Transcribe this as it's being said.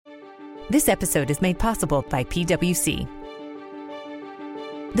This episode is made possible by PwC.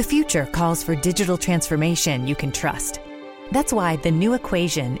 The future calls for digital transformation you can trust. That's why the new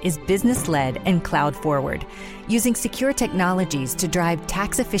Equation is business-led and cloud-forward, using secure technologies to drive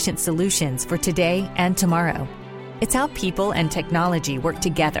tax-efficient solutions for today and tomorrow. It's how people and technology work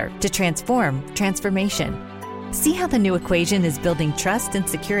together to transform transformation. See how the new Equation is building trust and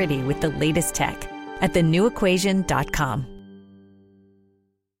security with the latest tech at thenewequation.com.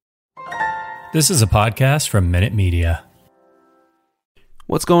 This is a podcast from Minute Media.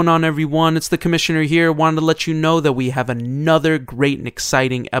 What's going on, everyone? It's the Commissioner here. Wanted to let you know that we have another great and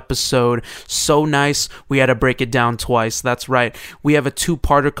exciting episode. So nice, we had to break it down twice. That's right. We have a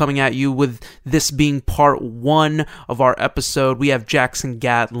two-parter coming at you, with this being part one of our episode. We have Jackson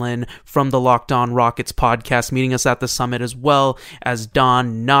Gatlin from the Locked On Rockets podcast meeting us at the summit, as well as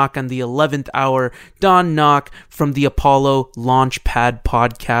Don Knock on the 11th hour. Don Knock from the Apollo Launchpad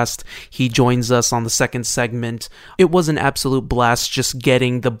podcast. He joins us on the second segment. It was an absolute blast just getting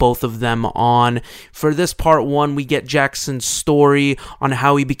the both of them on. For this part one, we get Jackson's story on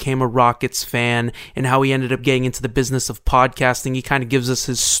how he became a Rockets fan and how he ended up getting into the business of podcasting. He kind of gives us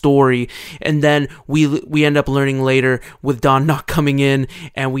his story, and then we end up learning later with Don not coming in,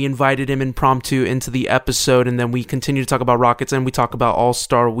 and we invited him impromptu into the episode, and then we continue to talk about Rockets, and we talk about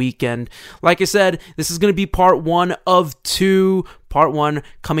All-Star Weekend. Like I said, this is going to be part one of two. Part one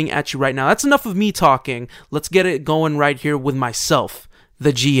coming at you right now. That's enough of me talking. Let's get it going right here with myself,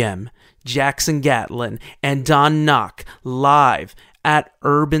 the GM, Jackson Gatlin, and Don Knock, live at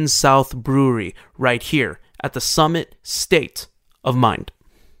Urban South Brewery, right here at the Summit State of Mind.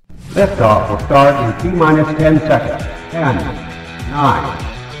 Liftoff will start in T-minus 10 seconds. 10, 9,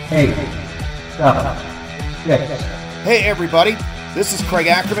 8, 7, 6. Hey everybody, this is Craig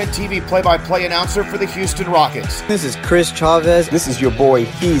Ackerman, TV play-by-play announcer for the Houston Rockets. This is Chris Chavez. This is your boy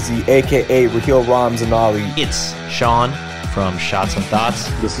Heezy, a.k.a. Raheel Ramzanali. It's Sean from Shots and Thoughts.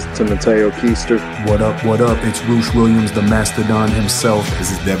 This is Timoteo Keister. What up? It's Roosh Williams, the Mastodon himself.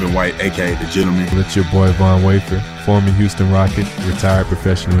 This is Devin White, a.k.a. The Gentleman. It's your boy Von Wafer, former Houston Rocket, retired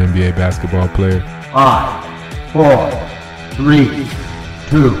professional NBA basketball player. 5, 4, 3,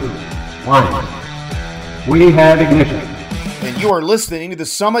 2, 1. We have ignition. And you are listening to the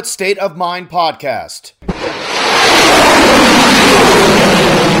Summit State of Mind podcast.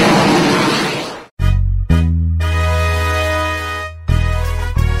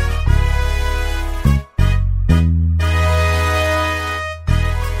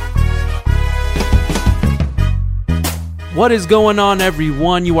 What is going on,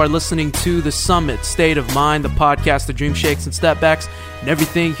 everyone? You are listening to the Summit State of Mind, the podcast of dream shakes and stepbacks and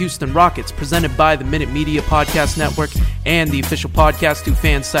everything Houston Rockets, presented by the Minute Media Podcast Network and the official podcast to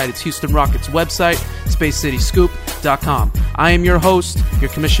fan site. It's Houston Rockets website, spacecityscoop.com. I am your host,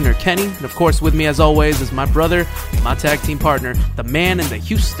 your Commissioner Kenny, and of course with me as always is my brother, my tag team partner, the man in the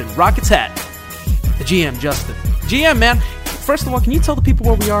Houston Rockets hat, the GM, Justin. GM, man, first of all, can you tell the people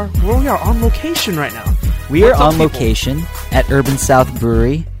where we are? Where we are on location right now? We are on location at Urban South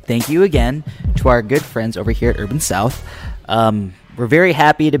Brewery. Thank you again to our good friends over here at Urban South. We're very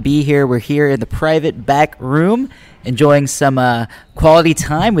happy to be here. We're here in the private back room enjoying some quality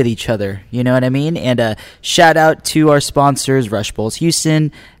time with each other. You know what I mean? And shout out to our sponsors, Rush Bowls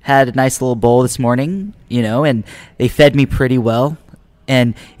Houston. Had a nice little bowl this morning, and they fed me pretty well.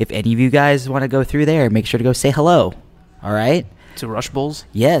 And if any of you guys want to go through there, make sure to go say hello. All right? To Rush Bowls?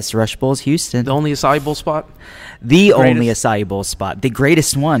 Yes, Rush Bowls Houston. The only acai bowl spot? The only acai bowl spot. The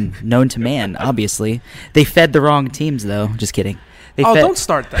greatest one known to man, obviously. They fed the wrong teams, though. Just kidding. Don't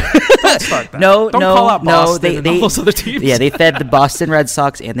start that. Don't start that. Don't call out Boston and all they, those other teams. Yeah, they fed the Boston Red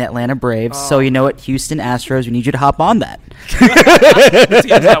Sox and the Atlanta Braves. So you know what, Houston Astros, we need you to hop on that. Let's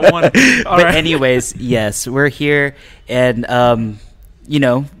get that one. But anyways, yes, we're here, and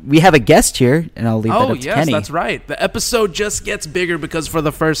we have a guest here, and I'll leave that up to Kenny. Oh, yes, that's right. The episode just gets bigger because for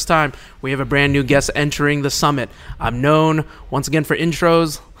the first time, we have a brand new guest entering the summit. I'm known, once again, for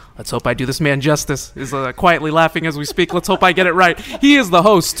intros. Let's hope I do this man justice. He's quietly laughing as we speak. Let's hope I get it right. He is the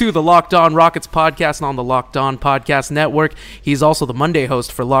host to the Locked On Rockets podcast and on the Locked On Podcast Network. He's also the Monday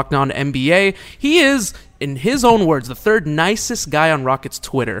host for Locked On NBA. He is, in his own words, the third nicest guy on Rockets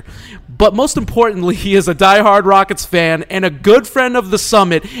Twitter. But most importantly, he is a diehard Rockets fan and a good friend of the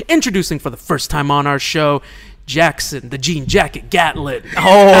Summit. Introducing for the first time on our show, Jackson, the Jean Jacket Gatlin,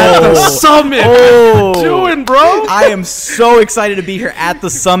 at the Summit. What are you doing, bro? I am so excited to be here at the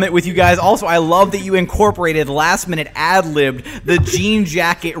Summit with you guys. Also, I love that you incorporated last-minute ad-libbed the Jean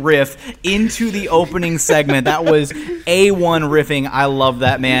Jacket riff into the opening segment. That was A1 riffing. I love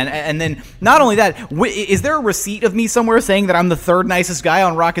that, man. And then, not only that, is there a receipt of me somewhere saying that I'm the third nicest guy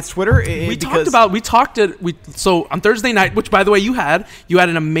on Rockets Twitter? So on Thursday night, which, by the way, you had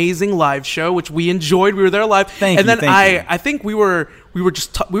an amazing live show, which we enjoyed. We were there live. Thank you. I think we were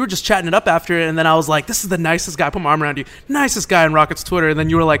just chatting it up after it, and then I was like, "This is the nicest guy." I put my arm around you, nicest guy on Rockets Twitter, and then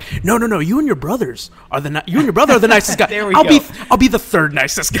you were like, "No, you and your brother are the nicest guy." There we go. I'll be the third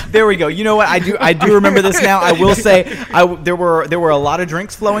nicest guy. There we go. You know what? I do remember this now. I will say there were a lot of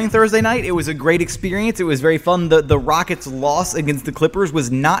drinks flowing Thursday night. It was a great experience. It was very fun. The Rockets' loss against the Clippers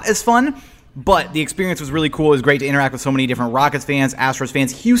was not as fun. But the experience was really cool. It was great to interact with so many different Rockets fans, Astros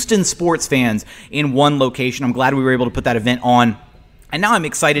fans, Houston sports fans in one location. I'm glad we were able to put that event on. And now I'm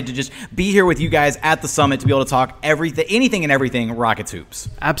excited to just be here with you guys at the Summit to be able to talk anything and everything Rockets hoops.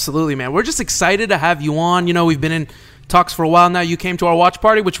 Absolutely, man. We're just excited to have you on. We've been in talks for a while now. You came to our watch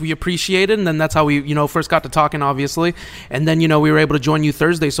party, which we appreciated, and then that's how we, first got to talking, obviously. And then, we were able to join you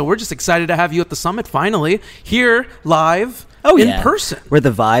Thursday. So we're just excited to have you at the Summit finally, here, live. In person. Where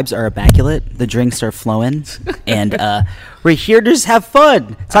the vibes are immaculate, the drinks are flowing, and we're here to just have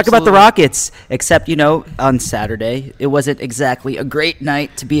fun. Talk about the Rockets, except, on Saturday, it wasn't exactly a great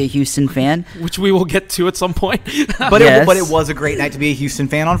night to be a Houston fan. Which we will get to at some point. But it was a great night to be a Houston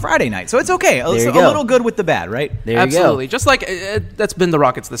fan on Friday night, so it's okay. It's a little good with the bad, right? There Absolutely. You go. Just like that's been the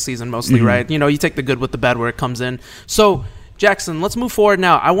Rockets this season mostly, right? You take the good with the bad where it comes in. So, Jackson, let's move forward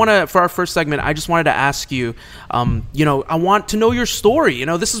now. For our first segment, I just wanted to ask you, I want to know your story.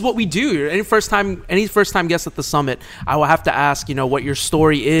 This is what we do. Any first time guest at the Summit, I will have to ask, what your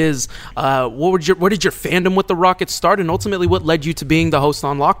story is. Where did your fandom with the Rockets start, and ultimately what led you to being the host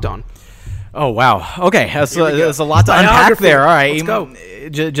on Locked On? Oh, wow. Okay, there's a lot to unpack there. All right, let's go.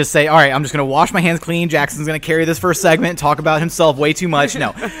 Just say, all right, I'm just going to wash my hands clean. Jackson's going to carry this first segment, talk about himself way too much. No.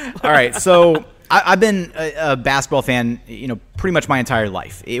 All right, so I've been a basketball fan, pretty much my entire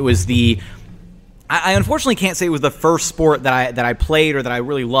life. It was I unfortunately can't say it was the first sport that I played or that I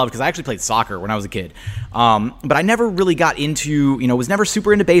really loved, because I actually played soccer when I was a kid. But I never really got into, was never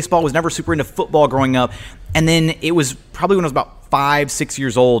super into baseball, was never super into football growing up. And then it was probably when I was about 5-6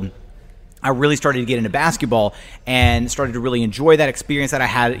 years old, I really started to get into basketball and started to really enjoy that experience that I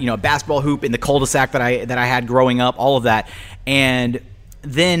had, a basketball hoop in the cul-de-sac that I had growing up, all of that. And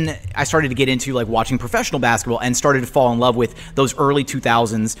then I started to get into watching professional basketball and started to fall in love with those early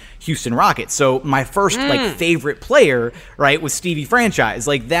 2000s Houston Rockets. So my first favorite player, right, was Stevie Franchise.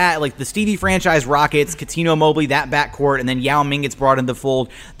 The Stevie Franchise Rockets, Coutinho, Mobley, that backcourt, and then Yao Ming gets brought into the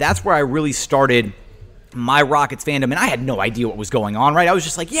fold. That's where I really started my Rockets fandom, and I had no idea what was going on, right? I was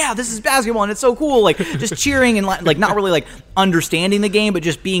just like, yeah, this is basketball and it's so cool, just cheering and not really understanding the game, but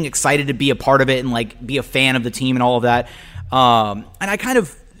just being excited to be a part of it and be a fan of the team and all of that. And I kind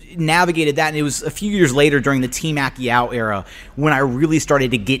of navigated that, and it was a few years later during the T-Mac Yao era when I really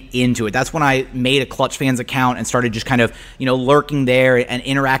started to get into it. That's when I made a Clutch Fans account and started just kind of, lurking there and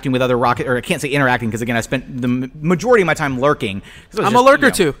interacting with other Rocket, or I can't say interacting because, again, I spent the majority of my time lurking. I'm a lurker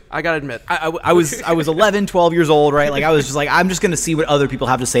too, I gotta admit. I was 11, 12 years old, right? I was just I'm just going to see what other people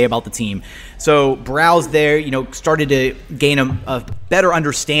have to say about the team. So browsed there, started to gain a better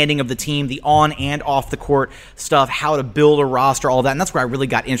understanding of the team, the on and off the court stuff, how to build a roster, all of that. And that's where I really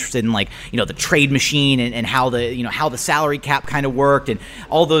got interested in the trade machine and how the salary cap kind of worked and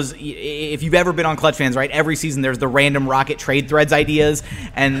all those. If you've ever been on Clutch Fans, right, every season there's the random Rocket trade threads ideas,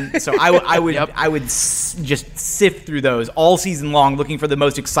 and so I would just sift through those all season long, looking for the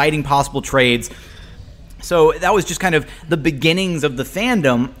most exciting possible trades. So that was just kind of the beginnings of the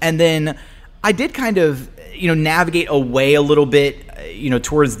fandom, and then I did kind of navigate away a little bit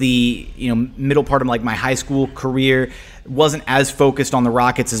towards the middle part of my high school career. Wasn't as focused on the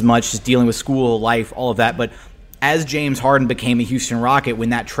Rockets as much, just dealing with school, life, all of that. But as James Harden became a Houston Rocket, when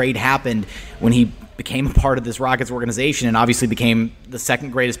that trade happened, when he became a part of this Rockets organization and obviously became the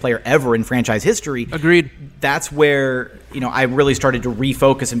second greatest player ever in franchise history. Agreed. That's where, I really started to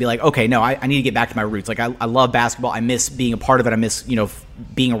refocus and be like, okay, no, I need to get back to my roots. I love basketball. I miss being a part of it. I miss,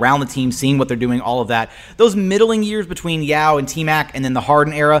 being around the team, seeing what they're doing, all of that. Those middling years between Yao and T-Mac and then the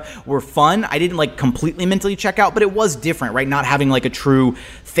Harden era were fun. I didn't completely mentally check out, but it was different, right? Not having a true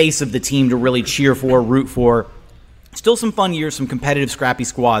face of the team to really cheer for, root for. Still some fun years, some competitive, scrappy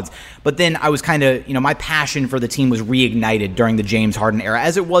squads. But then I was kind of, my passion for the team was reignited during the James Harden era,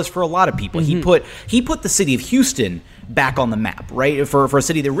 as it was for a lot of people. Mm-hmm. He put the city of Houston back on the map, right? For a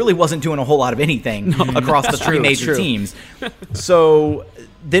city that really wasn't doing a whole lot of anything across the three major teams. So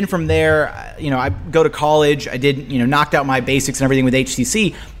then from there, I go to college. I did, knocked out my basics and everything with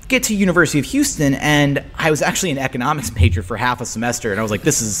HCC. Get to University of Houston, and I was actually an economics major for half a semester, and I was like,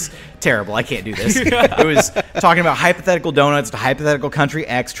 this is terrible. I can't do this. It was talking about hypothetical donuts to hypothetical country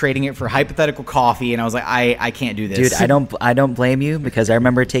X, trading it for hypothetical coffee, and I was like, I can't do this. Dude, I don't blame you, because I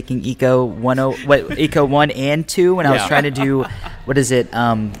remember taking Eco 1 and 2 when I was trying to do, what is it?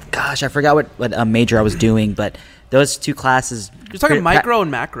 Gosh, I forgot what major I was doing, but those two classes. You're talking micro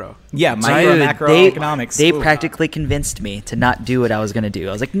and macro. Yeah, micro and macro economics. They practically convinced me to not do what I was going to do.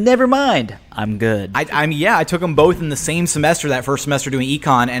 I was like, never mind, I'm good. I took them both in the same semester, that first semester doing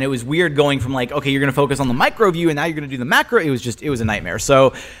econ, and it was weird going from like, okay, you're going to focus on the micro view, and now you're going to do the macro. It was a nightmare.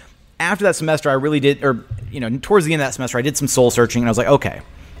 So after that semester, I really did, towards the end of that semester, I did some soul searching, and I was like, okay,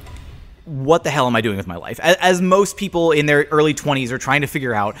 what the hell am I doing with my life? As most people in their early 20s are trying to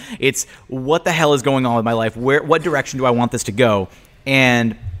figure out, it's what the hell is going on with my life? What direction do I want this to go?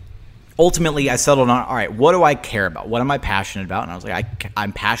 And ultimately, I settled on, all right, what do I care about? What am I passionate about? And I was like,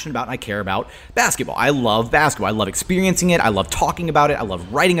 I'm passionate about and I care about basketball. I love basketball. I love experiencing it. I love talking about it. I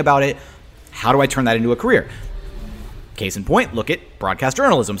love writing about it. How do I turn that into a career? Case in point, look at broadcast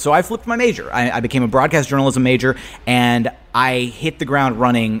journalism. So I flipped my major. I became a broadcast journalism major, and I hit the ground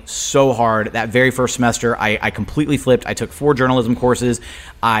running so hard that very first semester. I completely flipped. I took 4 journalism courses.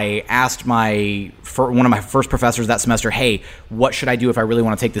 I asked one of my first professors that semester, hey, what should I do if I really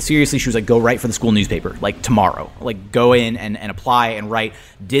want to take this seriously? She was like, go write for the school newspaper, like tomorrow. Like go in and apply and write.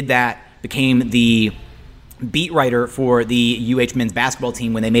 Did that, became the beat writer for the UH men's basketball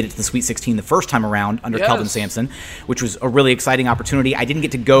team when they made it to the Sweet 16 the first time around under Kelvin Sampson, which was a really exciting opportunity. I didn't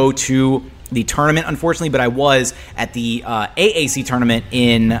get to go to the tournament, unfortunately, but I was at the AAC tournament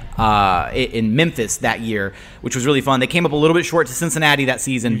in Memphis that year, which was really fun. They came up a little bit short to Cincinnati that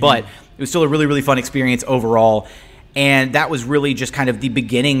season, but it was still a really, really fun experience overall. And that was really just kind of the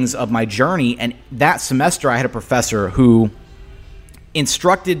beginnings of my journey. And that semester, I had a professor who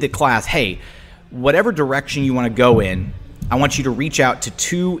instructed the class, hey, whatever direction you want to go in, I want you to reach out to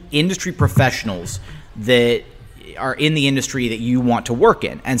 2 industry professionals that are in the industry that you want to work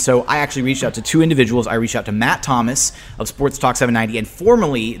in. And so I actually reached out to 2 individuals. I reached out to Matt Thomas of Sports Talk 790 and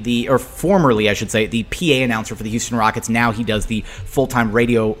formerly, I should say, the PA announcer for the Houston Rockets. Now he does the full-time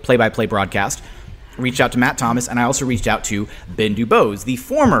radio play-by-play broadcast. Reached out to Matt Thomas, and I also reached out to Ben Dubose, the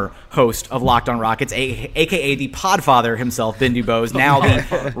former host of Locked on Rockets, a.k.a. the podfather himself, Ben Dubose, now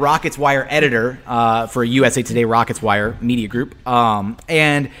the Rockets Wire editor for USA Today Rockets Wire Media Group.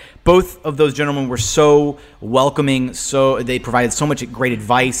 And both of those gentlemen were so welcoming, so they provided so much great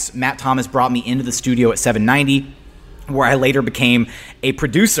advice. Matt Thomas brought me into the studio at 790, where I later became a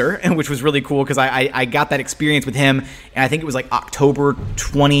producer, which was really cool because I got that experience with him, and I think it was like October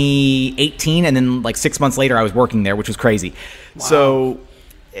 2018, and then like 6 months later I was working there, which was crazy. Wow. So,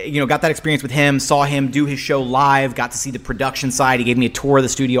 got that experience with him, saw him do his show live, got to see the production side. He gave me a tour of the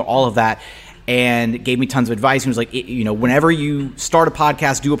studio, all of that, and gave me tons of advice. He was like, whenever you start a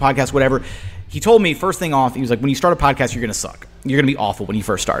podcast, do a podcast, whatever. He told me first thing off, he was like, when you start a podcast, you're going to suck. You're going to be awful when you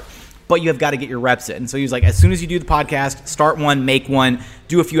first start. But you have got to get your reps in. So he was like, as soon as you do the podcast, start one, make one,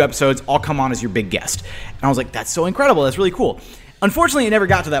 do a few episodes, I'll come on as your big guest. And I was like, that's so incredible. That's really cool. Unfortunately, it never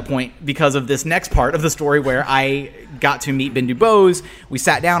got to that point because of this next part of the story where I got to meet Ben Dubose. We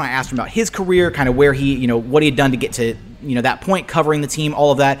sat down. I asked him about his career, kind of where he, what he had done to get to, that point, covering the team,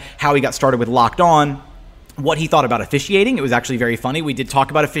 all of that, how he got started with Locked On. What he thought about officiating. It was actually very funny. We did talk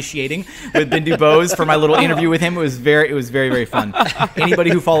about officiating with Ben Dubose for my little interview with him. It was very, very fun.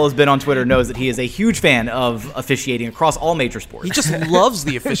 Anybody who follows Ben on Twitter knows that he is a huge fan of officiating across all major sports. He just loves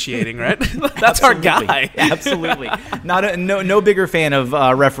the officiating, right? That's our guy. Absolutely. No bigger fan of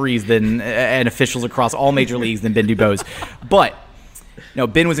referees and officials across all major leagues than Ben Dubose. But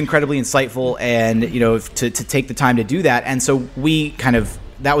Ben was incredibly insightful, and to take the time to do that. And so we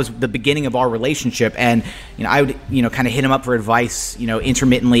that was the beginning of our relationship, and I would kind of hit him up for advice,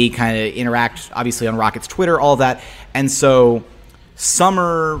 intermittently, kind of interact obviously on Rockets Twitter, all of that. And so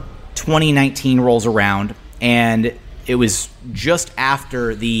summer 2019 rolls around, and it was just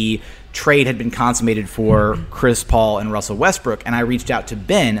after the trade had been consummated for Chris Paul and Russell Westbrook, and I reached out to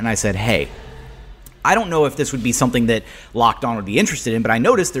Ben and I said, hey, I don't know if this would be something that Locked On would be interested in, but I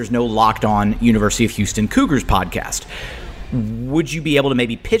noticed there's no Locked On University of Houston Cougars podcast. Would you be able to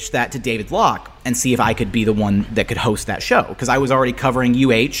maybe pitch that to David Locke and see if I could be the one that could host that show? Because I was already covering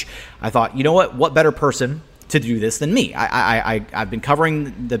UH. I thought, what better person to do this than me. I've been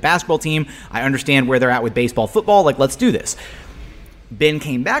covering the basketball team. I understand where they're at with baseball, football. Like, let's do this. Ben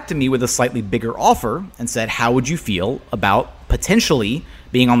came back to me with a slightly bigger offer and said, how would you feel about potentially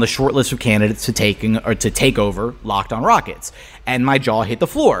being on the short list of candidates to take over Locked On Rockets? And my jaw hit the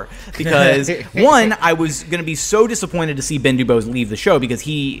floor because, one, I was going to be so disappointed to see Ben Dubose leave the show because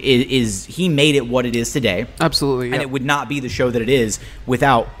he made it what it is today. Absolutely, yeah. And it would not be the show that it is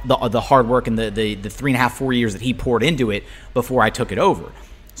without the hard work and the 3.5, 4 years that he poured into it before I took it over.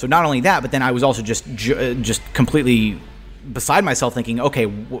 So not only that, but then I was also just completely beside myself thinking,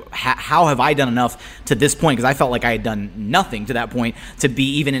 okay, how have I done enough to this point? Because I felt like I had done nothing to that point to be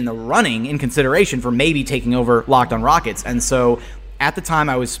even in the running in consideration for maybe taking over Locked On Rockets. And so at the time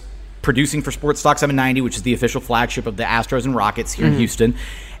I was producing for Sports Talk 790, which is the official flagship of the Astros and Rockets here in Houston.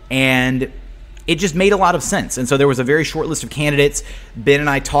 And it just made a lot of sense. And so there was a very short list of candidates. Ben and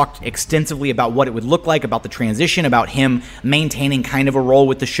I talked extensively about what it would look like, about the transition, about him maintaining kind of a role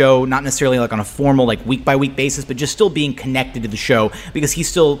with the show, not necessarily like on a formal, like week-by-week basis, but just still being connected to the show because he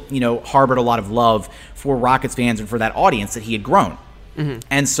still, harbored a lot of love for Rockets fans and for that audience that he had grown.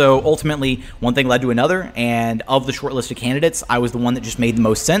 And so ultimately, one thing led to another, and of the short list of candidates, I was the one that just made the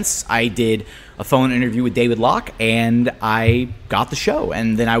most sense. I did a phone interview with David Locke, and I got the show.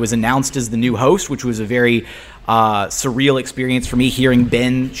 And then I was announced as the new host, which was a very surreal experience for me, hearing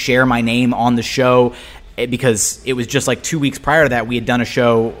Ben share my name on the show, because it was just like 2 weeks prior to that, we had done a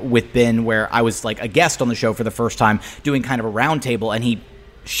show with Ben where I was like a guest on the show for the first time, doing kind of a roundtable, and he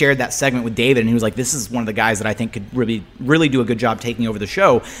shared that segment with David, and he was like, this is one of the guys that I think could really do a good job taking over the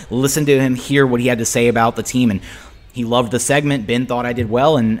show. Listen to him, hear what he had to say about the team, and he loved the segment. Ben thought I did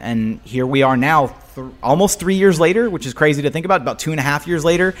well, and here we are now, almost 3 years later, which is crazy to think about 2.5 years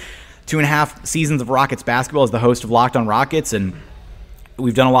later, 2.5 seasons of Rockets basketball as the host of Locked On Rockets, and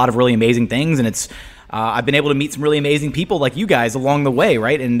we've done a lot of really amazing things, and it's I've been able to meet some really amazing people like you guys along the way,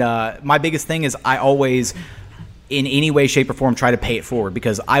 right? And my biggest thing is I always, in any way, shape, or form, try to pay it forward,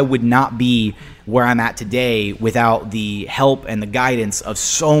 because I would not be where I'm at today without the help and the guidance of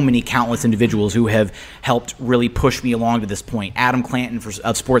so many countless individuals who have helped really push me along to this point. Adam Clanton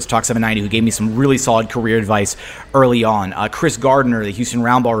of Sports Talk 790, who gave me some really solid career advice early on. Chris Gardner, the Houston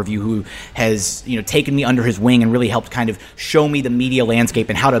Roundball Review, who has taken me under his wing and really helped kind of show me the media landscape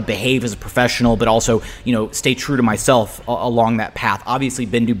and how to behave as a professional, but also stay true to myself along that path. Obviously,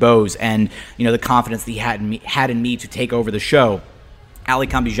 Ben Dubose and the confidence that he had in me to take over the show. Ali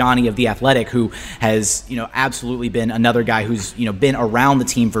Kambijani of The Athletic, who has, absolutely been another guy who's, been around the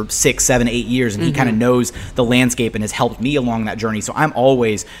team for 6, 7, 8 years, and he kind of knows the landscape and has helped me along that journey. So I'm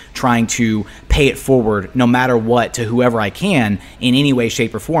always trying to pay it forward, no matter what, to whoever I can in any way,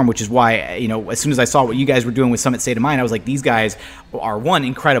 shape, or form, which is why, as soon as I saw what you guys were doing with Summit State of Mind, I was like, these guys are, one,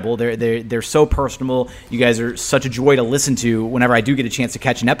 incredible. They're so personable. You guys are such a joy to listen to whenever I do get a chance to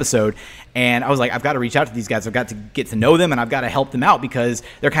catch an episode. And I was like, I've got to reach out to these guys. I've got to get to know them, and I've got to help them out, because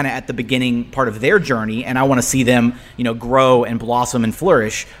they're kind of at the beginning part of their journey, and I want to see them, grow and blossom and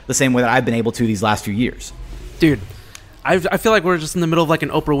flourish the same way that I've been able to these last few years. Dude, I feel like we're just in the middle of like an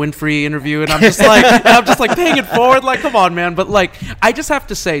Oprah Winfrey interview, and I'm just like paying it forward. Like, come on, man. But like, I just have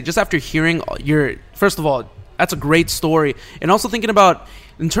to say, just after hearing first of all, that's a great story, and also thinking about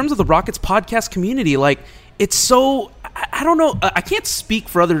in terms of the Rockets podcast community, like, it's so, I don't know, I can't speak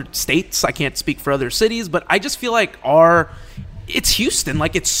for other states, I can't speak for other cities, but I just feel like it's Houston.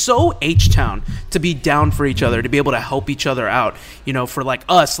 Like, it's so H-Town to be down for each other, to be able to help each other out. For like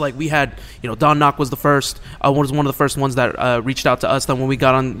us, like we had, Don Knock was one of the first ones that reached out to us. Then when we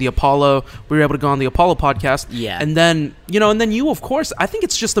got on the Apollo, we were able to go on the Apollo podcast. Yeah. And then, and then you, of course, I think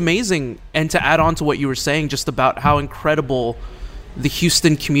it's just amazing. And to add on to what you were saying, just about how incredible the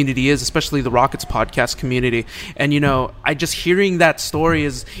Houston community is, especially the Rockets podcast community. And, I just hearing that story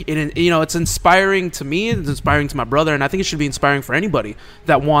it's inspiring to me, it's inspiring to my brother, and I think it should be inspiring for anybody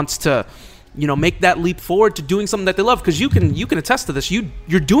that wants to, make that leap forward to doing something that they love, because you can attest to this.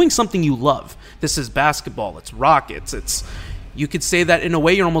 You're doing something you love. This is basketball, it's Rockets, you could say that in a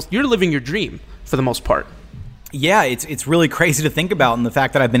way you're living your dream for the most part. Yeah, it's really crazy to think about, and the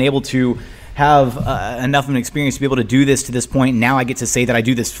fact that I've been able to have enough of an experience to be able to do this to this point, and now I get to say that I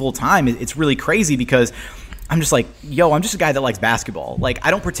do this full time. It's really crazy, because I'm just like, I'm just a guy that likes basketball. Like,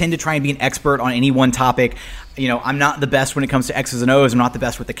 I don't pretend to try and be an expert on any one topic. I'm not the best when it comes to X's and O's. I'm not the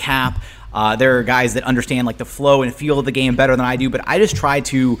best with the cap. There are guys that understand like the flow and feel of the game better than I do, but I just try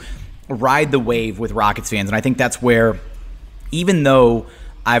to ride the wave with Rockets fans, and I think that's where, even though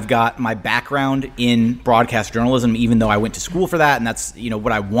I've got my background in broadcast journalism, even though I went to school for that, and that's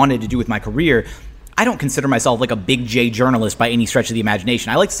what I wanted to do with my career, I don't consider myself like a big J journalist by any stretch of the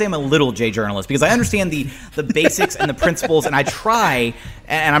imagination. I like to say I'm a little J journalist because I understand the basics and the principles, and I try,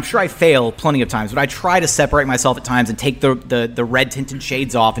 and I'm sure I fail plenty of times, but I try to separate myself at times and take the red tinted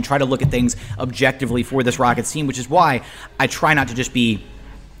shades off and try to look at things objectively for this Rockets team, which is why I try not to just be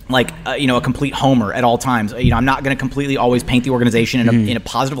like a complete homer at all times. I'm not going to completely always paint the organization in a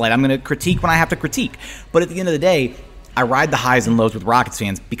positive light. I'm going to critique when I have to critique, but at the end of the day, I ride the highs and lows with Rockets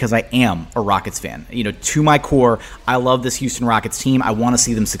fans because I am a Rockets fan. To my core, I love this Houston Rockets team. I want to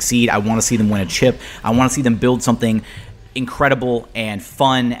see them succeed. I want to see them win a chip. I want to see them build something incredible and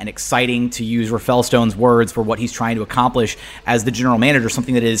fun and exciting, to use Rafael Stone's words for what he's trying to accomplish as the general manager,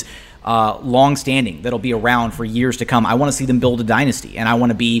 something that is long-standing, that'll be around for years to come. I want to see them build a dynasty, and I want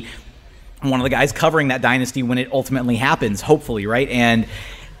to be one of the guys covering that dynasty when it ultimately happens, hopefully, right? And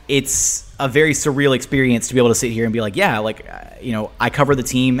it's a very surreal experience to be able to sit here and be like, yeah, like, I cover the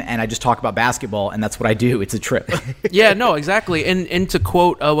team and I just talk about basketball, and that's what I do. It's a trip. Yeah, no, exactly. And to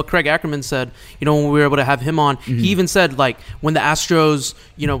quote what Craig Ackerman said, when we were able to have him on, he even said, like, when the Astros,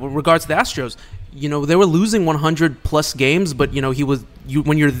 with regards to the Astros, they were losing 100 plus games, but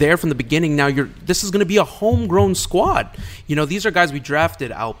when you're there from the beginning, now this is going to be a homegrown squad. These are guys we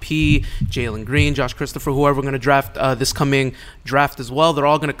drafted: Al P, Jalen Green, Josh Christopher, whoever we're going to draft this coming draft as well. They're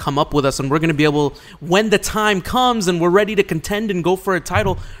all going to come up with us, and we're going to be able, when the time comes and we're ready to contend and go for a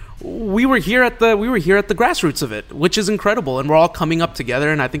title. We were here at the grassroots of it, which is incredible, and we're all coming up together,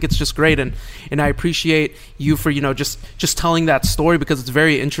 and I think it's just great, and I appreciate you for just telling that story, because it's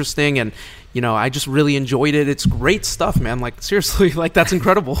very interesting, and I just really enjoyed it. It's great stuff, man. Like, seriously, like, that's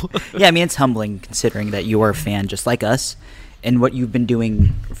incredible. Yeah, I mean, it's humbling considering that you are a fan just like us, and what you've been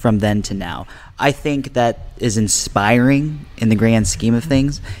doing from then to now. I think that is inspiring in the grand scheme of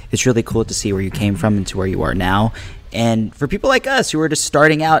things. It's really cool to see where you came from and to where you are now. And for people like us who are just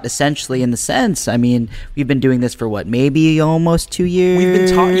starting out, essentially, in the sense, I mean, we've been doing this for what, maybe almost 2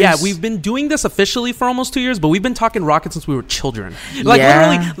 years? We've been doing this officially for almost 2 years, but we've been talking Rockets since we were children. Like,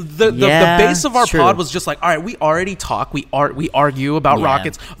 literally, the base of our pod was just like, all right, we already talk, we argue about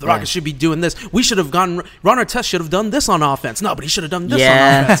Rockets. The Rockets should be doing this. We should have Ron Artest should have done this on offense. No, but he should have done this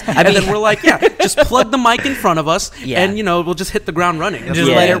on offense. And then we're like, just plug the mic in front of us, and we'll just hit the ground running. And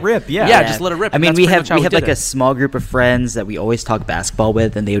just let it rip. Yeah, just let it rip. I mean, we have like a small group of friends that we always talk basketball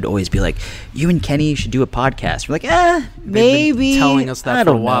with, and they would always be like, you and Kenny should do a podcast. We're like, maybe. Telling us that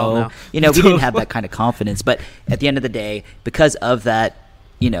for a while now. We didn't have that kind of confidence, but at the end of the day, because of that,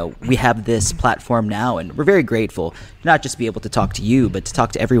 we have this platform now, and we're very grateful to not just be able to talk to you, but to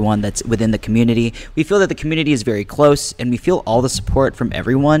talk to everyone that's within the community. We feel that the community is very close, and we feel all the support from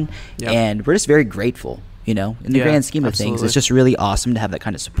everyone, and we're just very grateful, in the grand scheme of things. It's just really awesome to have that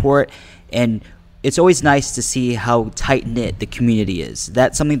kind of support, and it's always nice to see how tight-knit the community is.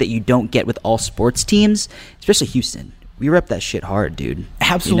 That's something that you don't get with all sports teams, especially Houston. We rep that shit hard, dude.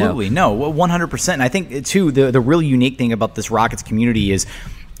 Absolutely. No, 100%. And I think, too, the really unique thing about this Rockets community is,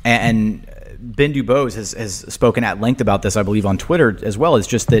 and Ben Dubose has spoken at length about this, I believe, on Twitter as well, is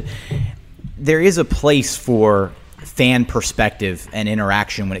just that there is a place for fan perspective and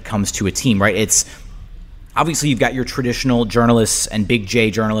interaction when it comes to a team, right? It's obviously you've got your traditional journalists and big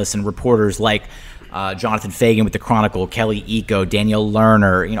J journalists and reporters like Jonathan Fagan with the Chronicle, Kelly Iko, Daniel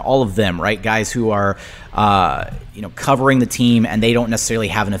Lerner, all of them, right? Guys who are, covering the team, and they don't necessarily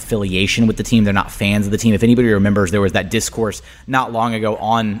have an affiliation with the team. They're not fans of the team. If anybody remembers, there was that discourse not long ago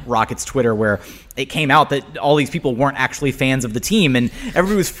on Rockets Twitter where it came out that all these people weren't actually fans of the team, and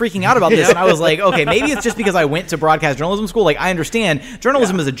everybody was freaking out about this. And I was like, okay, maybe it's just because I went to broadcast journalism school. Like, I understand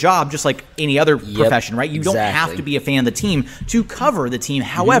journalism is a job just like any other profession, right? You don't have to be a fan of the team to cover the team.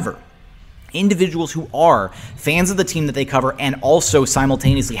 However, individuals who are fans of the team that they cover and also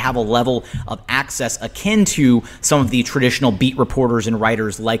simultaneously have a level of access akin to some of the traditional beat reporters and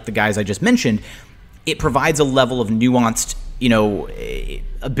writers like the guys I just mentioned, it provides a level of nuanced,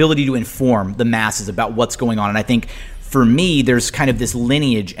 ability to inform the masses about what's going on. And I think for me, there's kind of this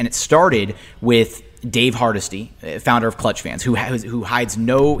lineage, and it started with Dave Hardesty, founder of Clutch Fans, who hides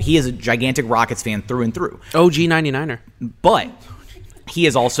he is a gigantic Rockets fan through and through. OG 99er. But he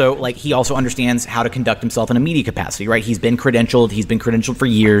is also he also understands how to conduct himself in a media capacity, right? He's been credentialed for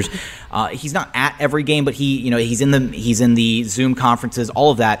years. He's not at every game, but he's in the Zoom conferences,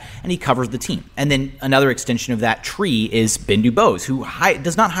 all of that, and he covers the team. And then another extension of that tree is Ben Dubose, who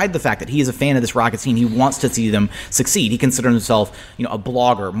does not hide the fact that he is a fan of this Rockets team. He wants to see them succeed. He considers himself, a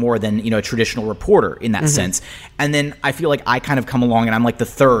blogger more than, a traditional reporter in that sense. And then I feel like I kind of come along and I'm like the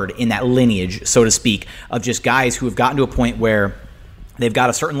third in that lineage, so to speak, of just guys who have gotten to a point where They've got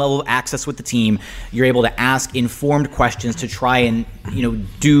a certain level of access with the team. You're able to ask informed questions to try and,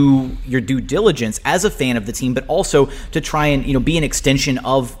 do your due diligence as a fan of the team, but also to try and, be an extension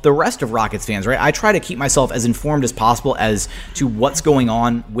of the rest of Rockets fans, right? I try to keep myself as informed as possible as to what's going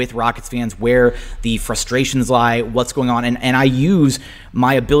on with Rockets fans, where the frustrations lie, what's going on. And I use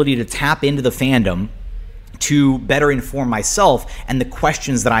my ability to tap into the fandom to better inform myself and the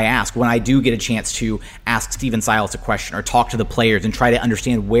questions that I ask when I do get a chance to ask Steven Silas a question or talk to the players and try to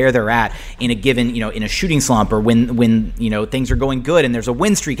understand where they're at in a given, in a shooting slump, or when things are going good and there's a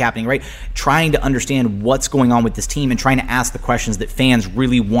win streak happening, right? Trying to understand what's going on with this team and trying to ask the questions that fans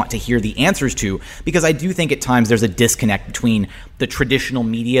really want to hear the answers to, because I do think at times there's a disconnect between the traditional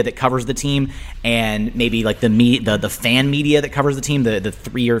media that covers the team and maybe like the fan media that covers the team, the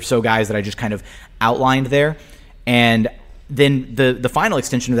three or so guys that I just kind of outlined there. And then the final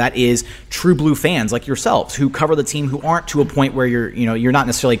extension of that is true blue fans like yourselves who cover the team, who aren't to a point where you're not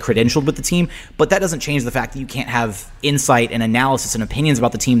necessarily credentialed with the team, but that doesn't change the fact that you can't have insight and analysis and opinions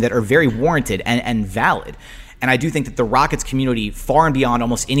about the team that are very warranted and valid. And I do think that the Rockets community, far and beyond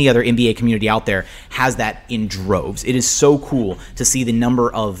almost any other NBA community out there, has that in droves. It is so cool to see the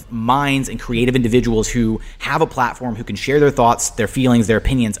number of minds and creative individuals who have a platform, who can share their thoughts, their feelings, their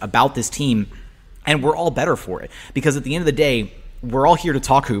opinions about this team. And we're all better for it, because at the end of the day, we're all here to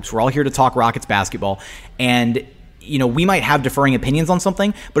talk hoops. We're all here to talk Rockets basketball. And we might have differing opinions on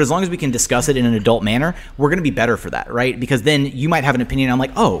something, but as long as we can discuss it in an adult manner, we're going to be better for that, right? Because then you might have an opinion, and I'm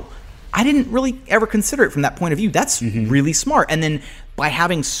like, oh, I didn't really ever consider it from that point of view. That's really smart. And then by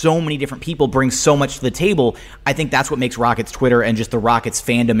having so many different people bring so much to the table, I think that's what makes Rockets Twitter and just the Rockets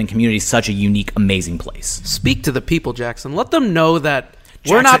fandom and community such a unique, amazing place. Speak to the people, Jackson. Let them know that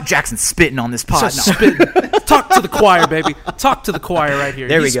Jackson's spitting on this pod. Talk to the choir, baby. Talk to the choir right here.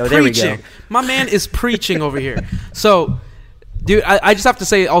 There we go. My man is preaching over here. So, dude, I just have to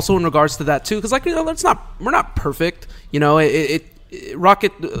say also in regards to that too, because we're not perfect.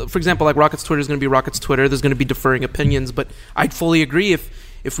 Rocket, for example, like Rockets Twitter is going to be Rockets Twitter. There's going to be differing opinions, but I'd fully agree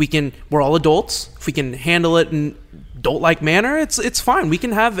if we can. We're all adults. If we can handle it in adult-like manner, it's fine. We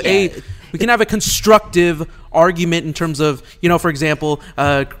can have a constructive argument in terms of, for example,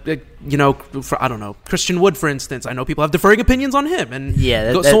 I don't know, Christian Wood, for instance. I know people have differing opinions on him, and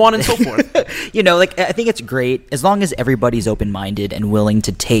so on and so forth. I think it's great as long as everybody's open-minded and willing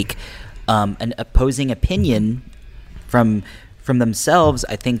to take an opposing opinion from themselves.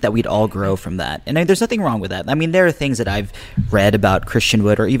 I think that we'd all grow from that. And there's nothing wrong with that. I mean, there are things that I've read about Christian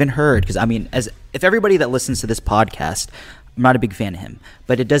Wood or even heard, because if everybody that listens to this podcast, I'm not a big fan of him,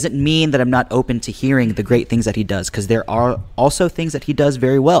 but it doesn't mean that I'm not open to hearing the great things that he does, because there are also things that he does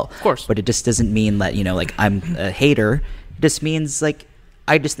very well. Of course. But it just doesn't mean that, I'm a hater. It just means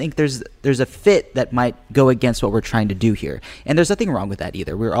I just think there's a fit that might go against what we're trying to do here. And there's nothing wrong with that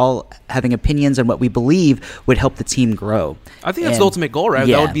either. We're all having opinions on what we believe would help the team grow. I think that's the ultimate goal, right?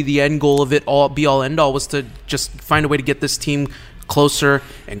 Yeah. That would be the end goal of it all, be all end all, was to just find a way to get this team closer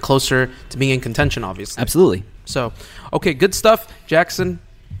and closer to being in contention, obviously. Absolutely. So, okay, good stuff. Jackson,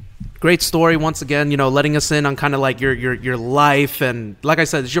 great story once again, letting us in on kind of like your life. And like I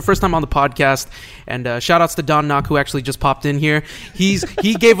said, it's your first time on the podcast. And shout outs to Don Knock, who actually just popped in here. He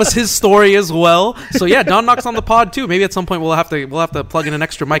gave us his story as well. So yeah, Don Knock's on the pod too. Maybe at some point we'll have to plug in an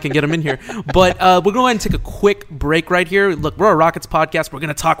extra mic and get him in here. But we're going to go ahead and take a quick break right here. Look, we're a Rockets podcast. We're going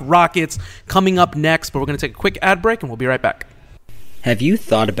to talk Rockets coming up next, but we're going to take a quick ad break and we'll be right back. Have you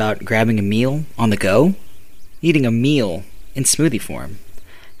thought about grabbing a meal on the go? Eating a meal in smoothie form?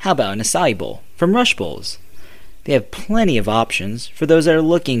 How about an acai bowl from Rush Bowls? They have plenty of options for those that are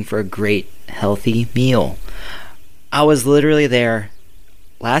looking for a great, healthy meal. I was literally there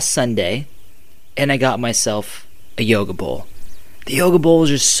last Sunday, and I got myself a yoga bowl. The yoga bowl is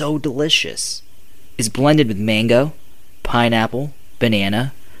just so delicious. It's blended with mango, pineapple,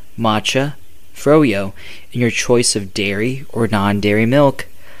 banana, matcha, froyo, and your choice of dairy or non-dairy milk.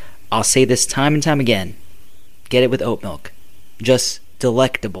 I'll say this time and time again. Get it with oat milk. Just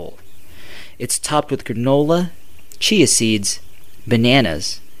delectable. It's topped with granola, chia seeds,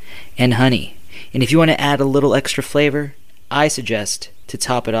 bananas, and honey. And if you want to add a little extra flavor, I suggest to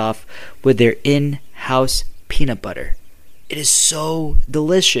top it off with their in-house peanut butter. It is so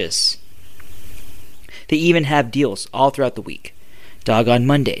delicious. They even have deals all throughout the week. Dog on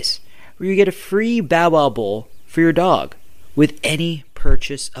Mondays, where you get a free Bow Wow bowl for your dog with any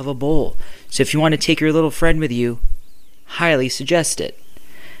purchase of a bowl. So if you want to take your little friend with you, highly suggest it.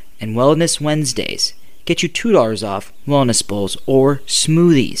 And Wellness Wednesdays get you $2 off wellness bowls or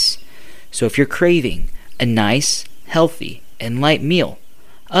smoothies. So if you're craving a nice, healthy, and light meal,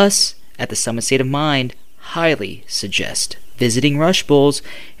 us at the Summit State of Mind highly suggest visiting Rush Bowls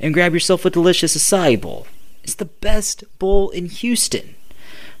and grab yourself a delicious acai bowl. It's the best bowl in Houston.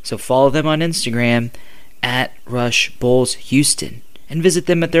 So follow them on Instagram at Rush Bowls Houston and visit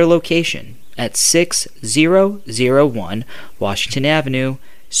them at their location at 6001 Washington Avenue,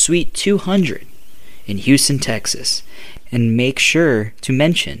 Suite 200 in Houston, Texas. And make sure to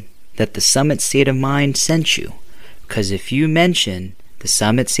mention that the Summit State of Mind sent you, because if you mention the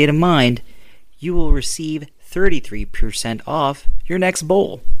Summit State of Mind, you will receive 33% off your next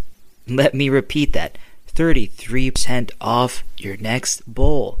bowl. Let me repeat that, 33% off your next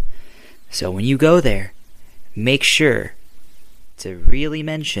bowl. So when you go there, make sure to really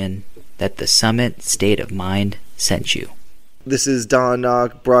mention that the Summit State of Mind sent you. This is Don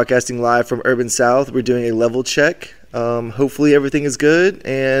Knock broadcasting live from Urban South. We're doing a level check. Hopefully everything is good,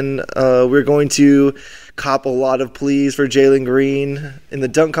 and we're going to cop a lot of pleas for Jalen Green in the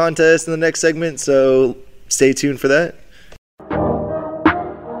dunk contest in the next segment, so stay tuned for that.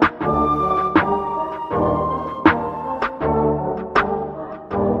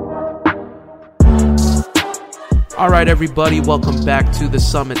 All right, everybody, welcome back to the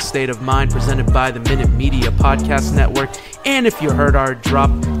Summit State of Mind presented by the Minute Media Podcast Network. And if you heard our drop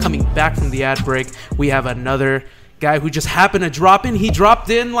coming back from the ad break, we have another guy who just happened to drop in. He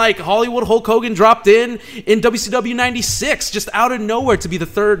dropped in like Hollywood Hulk Hogan dropped in WCW 96, just out of nowhere to be the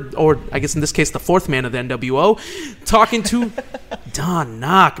third, or I guess in this case, the fourth man of the NWO, talking to Don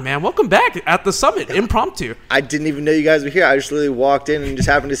Knock, man. Welcome back at the Summit, impromptu. I didn't even know you guys were here. I just literally walked in and just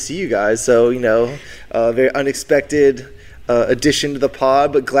happened to see you guys. So, very unexpected addition to the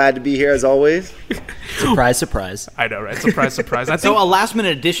pod, but glad to be here as always. Surprise, surprise. I know, right? Surprise, surprise. I think so a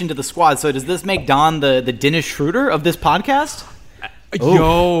last-minute addition to the squad. So does this make Don the Dennis Schroeder of this podcast?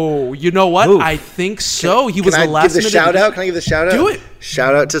 Yo, you know what? Oof. I think so. He was the last minute. Can I give the shout out? Do it.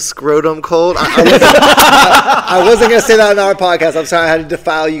 Shout out to Scrotum Cold. I wasn't going to say that on our podcast. I'm sorry I had to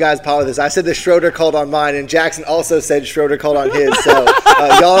defile you guys' pod with this. I said the Schroeder Cold on mine, and Jackson also said Schroeder Cold on his. So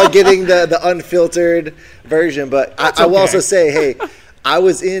y'all are getting the unfiltered version. But I will also say, hey, I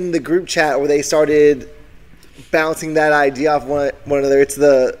was in the group chat where they started bouncing that idea off one another. It's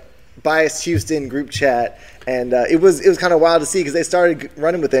the Biased Houston group chat. And it was kind of wild to see because they started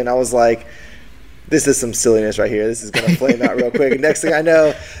running with it, and I was like, this is some silliness right here. This is going to flame out real quick. And next thing I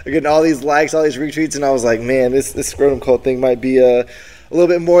know, they're getting all these likes, all these retweets, and I was like, man, this Scrotum Cult thing might be a little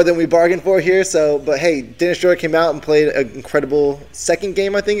bit more than we bargained for here. So, but hey, Dennis Schroeder came out and played an incredible second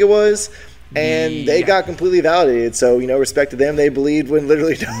game, I think it was. And they got completely validated. So, respect to them. They believed when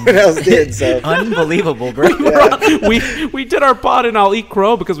literally no one else did. So unbelievable, bro. Yeah. We did our pod in I'll Eat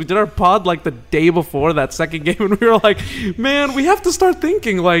Crow because we did our pod like the day before that second game, and we were like, man, we have to start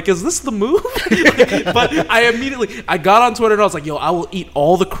thinking, like, is this the move? But I got on Twitter and I was like, yo, I will eat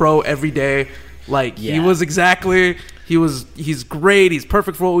all the crow every day. Like, he's great. He's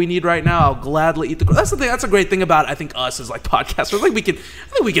perfect for what we need right now. I'll gladly eat the crow. That's the thing. That's a great thing about, I think, us as like podcasters. Like, I think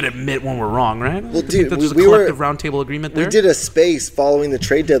we can admit when we're wrong, right? Well, dude, there's a collective roundtable agreement there. We did a space following the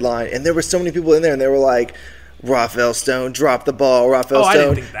trade deadline, and there were so many people in there, and they were like, Rafael Stone, drop the ball. Rafael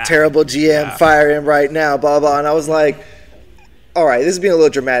Stone, terrible GM, fire him right now, blah, blah. And I was like, all right, this is being a little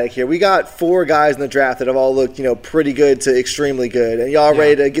dramatic here. We got 4 guys in the draft that have all looked, pretty good to extremely good. And y'all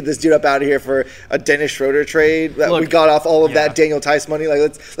ready to get this dude up out of here for a Dennis Schroeder trade? We got off all of that Daniel Tice money. Like,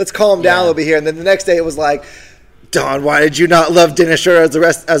 let's calm down a little bit here. And then the next day it was like, Don, why did you not love Dennis Schroeder as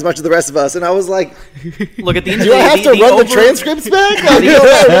much as the rest of us? And I was like, look, at the end of the day, do I have to run the transcripts back? Like,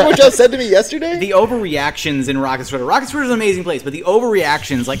 remember what y'all said to me yesterday? The overreactions in Rocket Schroeder. Rocket Schroeder is an amazing place, but the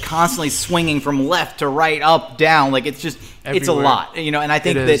overreactions, like constantly swinging from left to right, up, down, like it's just everywhere. It's a lot, and I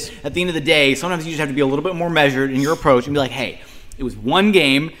think that at the end of the day, sometimes you just have to be a little bit more measured in your approach and be like, hey, it was one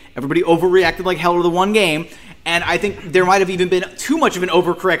game. Everybody overreacted like hell to the one game. And I think there might have even been too much of an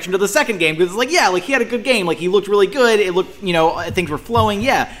overcorrection to the second game because it's like, yeah, like he had a good game. Like he looked really good. It looked, things were flowing.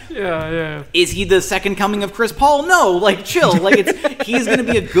 Yeah. Yeah. Is he the second coming of Chris Paul? No. Like, chill. Like, he's going to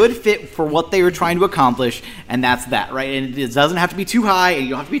be a good fit for what they were trying to accomplish. And that's that, right? And it doesn't have to be too high and you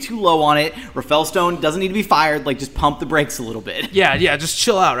don't have to be too low on it. Rafael Stone doesn't need to be fired. Like, just pump the brakes a little bit. Yeah. Just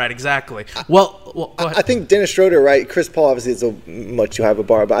chill out, right? Exactly. Well I think Dennis Schroeder, right? Chris Paul obviously is a much too high of a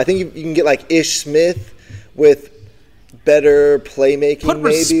bar, but I think you can get like Ish Smith with better playmaking. Put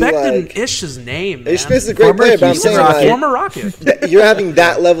respect in Ish's name, man. Ish Smith is a great player, but I'm saying former Rocket. You're having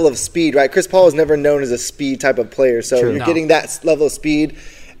that level of speed, right? Chris Paul is never known as a speed type of player, so you're getting that level of speed.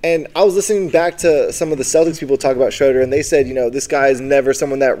 And I was listening back to some of the Celtics people talk about Schroeder, and they said, this guy is never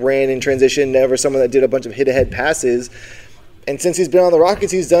someone that ran in transition, never someone that did a bunch of hit-ahead passes. And since he's been on the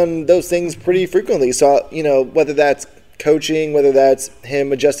Rockets, he's done those things pretty frequently. So, whether that's coaching, whether that's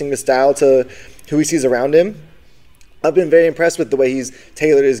him adjusting the style to who he sees around him, I've been very impressed with the way he's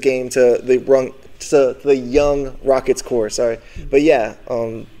tailored his game to the young Rockets core. Sorry, but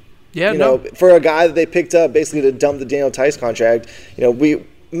for a guy that they picked up basically to dump the Daniel Tice contract, we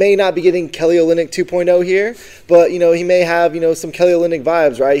may not be getting Kelly Olynyk 2.0 here, but he may have some Kelly Olynyk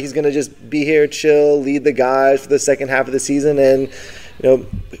vibes, right? He's gonna just be here, chill, lead the guys for the second half of the season, and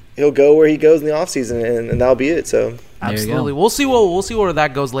he'll go where he goes in the offseason, and that'll be it. So. Absolutely. We'll see where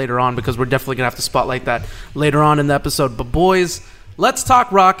that goes later on, because we're definitely going to have to spotlight that later on in the episode. But boys, let's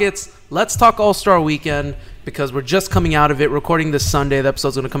talk Rockets. Let's talk All-Star Weekend, because we're just coming out of it, recording this Sunday. The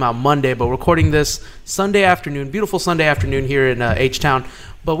episode's going to come out Monday, but recording this Sunday afternoon, beautiful Sunday afternoon here in H-Town.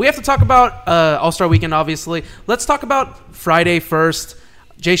 But we have to talk about All-Star Weekend, obviously. Let's talk about Friday first.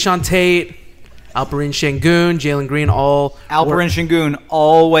 Jae'Sean Tate, Alperen Sengun, Jalen Green, Alperen Sengun,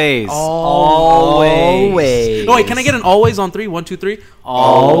 always. Oh, wait, can I get an always on 3? 1, 2, 3?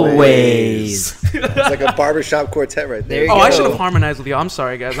 Always. It's like a barbershop quartet right there. I should have harmonized with you. I'm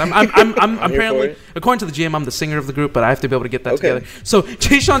sorry, guys. I'm apparently, according to the GM, I'm the singer of the group, but I have to be able to get that together. So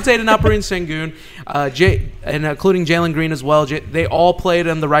Jae'Sean Tate and Alperen Sengun, and including Jalen Green as well, they all played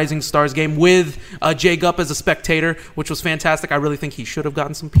in the Rising Stars game with Jay Gupp as a spectator, which was fantastic. I really think he should have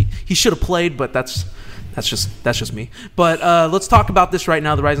gotten he should have played, but that's just me. But let's talk about this right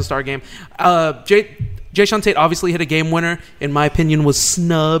now, the Rising Star game. Jae'Sean Tate obviously hit a game winner. In my opinion, was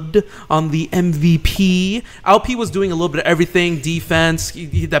snubbed on the MVP. Alp was doing a little bit of everything. Defense,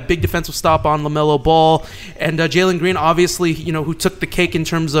 he had that big defensive stop on LaMelo Ball. And Jalen Green, obviously, who took the cake in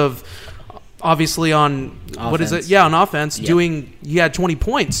terms of, obviously on offense. What is it? Yeah, on offense, he had 20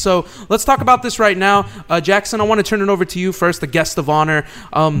 points. So let's talk about this right now. Jackson, I want to turn it over to you first, the guest of honor.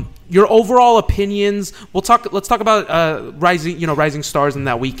 Your overall opinions. Let's talk about Rising Stars in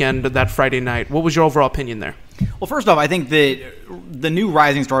that weekend, that Friday night. What was your overall opinion there? Well, first off, I think that the new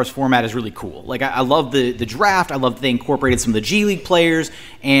Rising Stars format is really cool. Like, I love the draft. I love that they incorporated some of the G League players.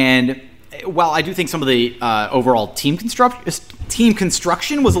 And while I do think some of the overall team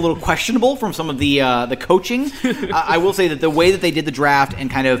construction was a little questionable from some of the coaching, I will say that the way that they did the draft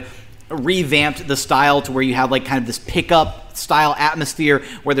and kind of revamped the style to where you have like kind of this pickup style atmosphere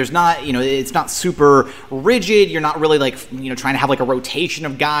where there's not, it's not super rigid. You're not really like, trying to have like a rotation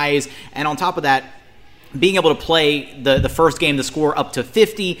of guys. And on top of that, being able to play the first game, the score up to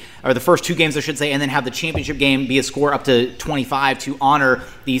 50, or the first two games, I should say, and then have the championship game be a score up to 25 to honor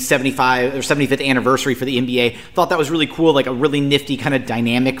the 75th anniversary for the NBA. Thought that was really cool, like a really nifty kind of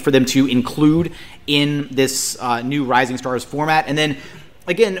dynamic for them to include in this new Rising Stars format. And then,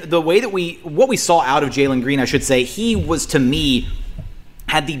 again, the way that what we saw out of Jalen Green, I should say, he was, to me,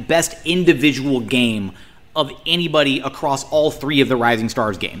 had the best individual game of anybody across all three of the Rising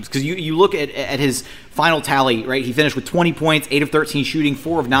Stars games. Because you look at his final tally, right? He finished with 20 points, 8 of 13 shooting,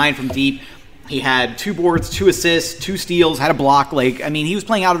 4 of 9 from deep. He had 2 boards, 2 assists, 2 steals, had a block. He was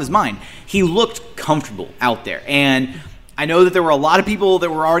playing out of his mind. He looked comfortable out there. And I know that there were a lot of people that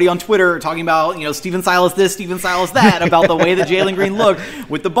were already on Twitter talking about, Stephen Silas this, Stephen Silas that, about the way that Jalen Green looked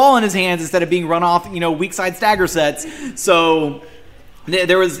with the ball in his hands instead of being run off, weak side stagger sets. So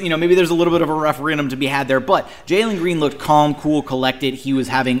there was, maybe there's a little bit of a referendum to be had there, but Jalen Green looked calm, cool, collected. He was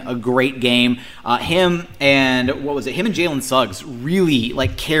having a great game. Him and Jalen Suggs really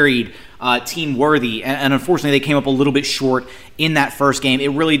carried Team Worthy, and unfortunately they came up a little bit short in that first game. It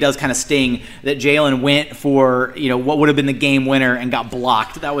really does kind of sting that Jalen went for what would have been the game winner and got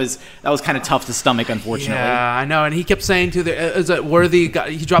blocked. That was kind of tough to stomach, unfortunately. Yeah, I know. And he kept saying is that Worthy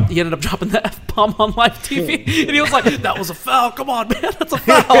he ended up dropping the F-bomb on live TV, and he was like, "That was a foul. Come on, man, that's a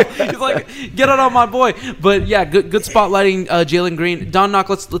foul." He's like, "Get it on my boy." But yeah, good spotlighting Jalen Green. Don Knock,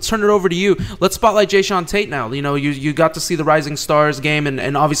 let's turn it over to you. Let's spotlight Jae'Sean Tate now. You got to see the Rising Stars game,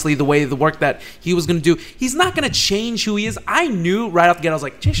 and obviously the work that he was going to do. He's not going to change who he is. I knew right off the gate, I was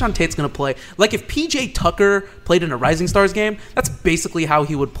like, Jae'Sean Tate's going to play. Like, if PJ Tucker played in a Rising Stars game, that's basically how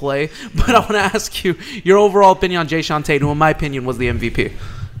he would play. But I want to ask you your overall opinion on Jae'Sean Tate, who in my opinion was the MVP.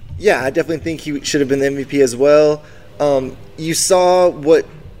 Yeah, I definitely think he should have been the MVP as well. You saw what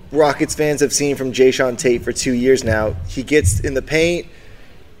Rockets fans have seen from Jae'Sean Tate for 2 years now. He gets in the paint.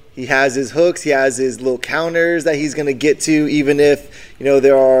 He has his hooks. He has his little counters that he's going to get to, even if,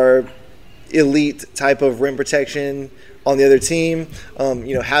 there are elite type of rim protection on the other team.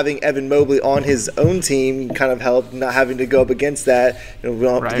 Having Evan Mobley on his own team kind of helped, not having to go up against that. We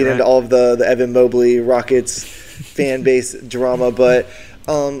don't have to get into all of the Evan Mobley Rockets fan base drama, but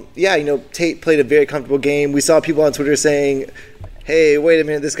Tate played a very comfortable game. We saw people on Twitter saying, "Hey, wait a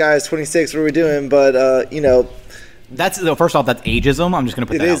minute, this guy is 26. What are we doing?" But First off, that's ageism. I'm just going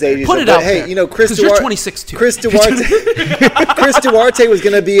to put that out there. It is ageism. Put it out there. Hey, Chris Duarte, you're 26 too. Chris Duarte was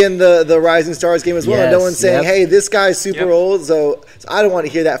going to be in the Rising Stars game as well. And no one's saying, hey, this guy's super old. So I don't want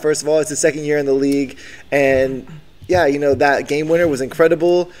to hear that, first of all. It's his second year in the league. And, that game winner was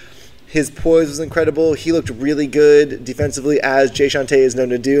incredible. His poise was incredible. He looked really good defensively, as Jae'Sean Tate is known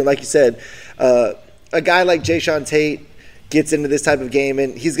to do. And like you said, a guy like Jae'Sean Tate gets into this type of game,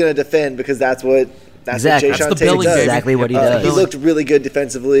 and he's going to defend because that's what Jae'Sean Tate does. Exactly what he does. He looked really good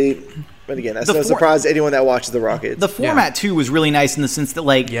defensively. But again, that's no surprise to anyone that watches the Rockets. The format, too, was really nice in the sense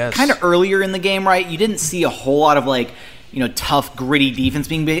that, kind of earlier in the game, right, you didn't see a whole lot of, tough, gritty defense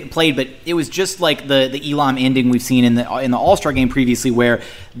being played, but it was just like the Elam ending we've seen in the All-Star game previously, where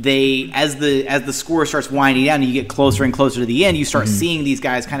as the score starts winding down and you get closer and closer to the end, you start seeing these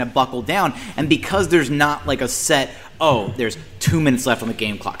guys kind of buckle down. And because there's not a set, there's 2 minutes left on the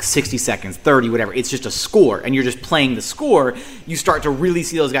game clock, 60 seconds, 30, whatever. It's just a score, and you're just playing the score. You start to really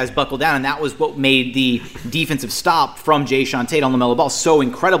see those guys buckle down, and that was what made the defensive stop from Jae'Sean Tate on LaMelo Ball so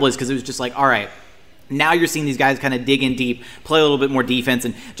incredible, is because it was just all right, now you're seeing these guys kind of dig in deep, play a little bit more defense.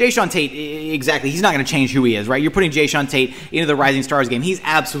 And Jae'Sean Tate, exactly, he's not going to change who he is, right? You're putting Jae'Sean Tate into the Rising Stars game. He's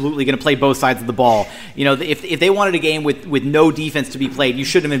absolutely going to play both sides of the ball. If they wanted a game with no defense to be played, you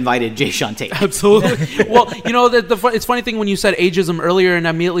shouldn't have invited Jae'Sean Tate. Absolutely. Well, it's funny thing when you said ageism earlier, and I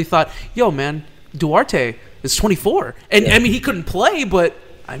immediately thought, yo, man, Duarte is 24. And, I mean, he couldn't play, but...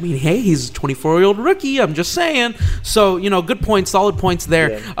 hey, he's a 24-year-old rookie. I'm just saying. So, good points, solid points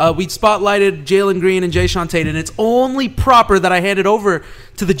there. Yeah. We spotlighted Jalen Green and Jae'Sean Tate, and it's only proper that I hand it over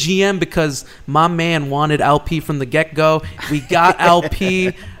to the GM because my man wanted Alp from the get-go. We got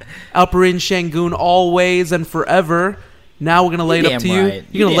Alperen Sengun always and forever. Now we're going to lay it up to you.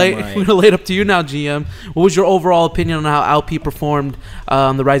 We're going to lay it up to you now, GM. What was your overall opinion on how Alp performed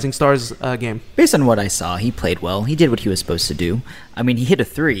the Rising Stars game? Based on what I saw, he played well. He did what he was supposed to do. I mean, he hit a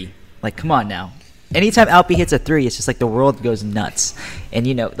 3. Come on now. Anytime Alp hits a 3, it's just the world goes nuts. And,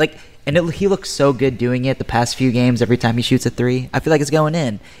 he looks so good doing it the past few games. Every time he shoots a 3, I feel like it's going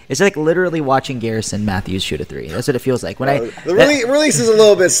in. It's literally watching Garrison Matthews shoot a 3. That's what it feels like. The release is a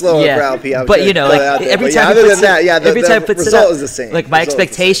little bit slower for Alp. But every time the result is the same. My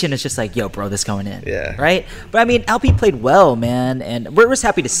expectation is just yo, bro, this going in. Yeah. Right. But I mean, Alp played well, man, and we're just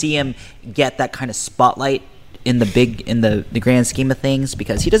happy to see him get that kind of spotlight in the grand scheme of things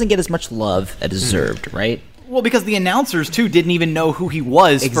because he doesn't get as much love as deserved, right? Well, because the announcers, too, didn't even know who he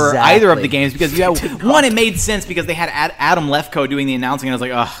was for either of the games. Because, it made sense because they had Adam Lefkoe doing the announcing. And I was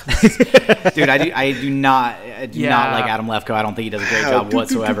like, dude, I do not like Adam Lefkoe. I don't think he does a great job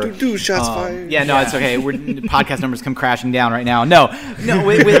whatsoever. Shots fired. Yeah, no, it's okay. Podcast numbers come crashing down right now. No,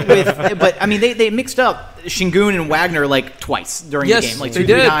 but, I mean, they mixed up Sengun and Wagner twice during the game,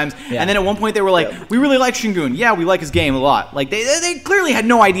 2-3 times. Yeah. And then at one point they were we really like Sengun. Yeah, we like his game a lot. They clearly had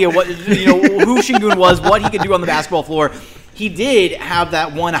no idea what who Sengun was, what he could do on the basketball floor. He did have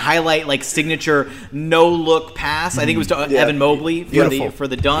that one highlight, signature no-look pass. I think it was to Evan Mobley for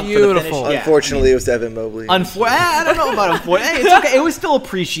the dunk. Beautiful. For the finish. Unfortunately, it was to Evan Mobley. I don't know about unfortunately. It's okay. It was still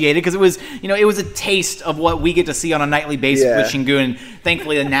appreciated because it was, it was a taste of what we get to see on a nightly basis with Sengun. And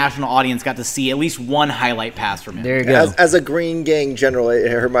thankfully, the national audience got to see at least one highlight pass from him. There you go. As a Green Gang general,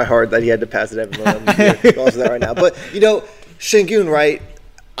 it hurt my heart that he had to pass it to Evan Mobley. Also that right now. But, Sengun, right,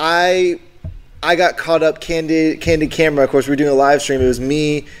 I got caught up candid camera. Of course, we were doing a live stream. It was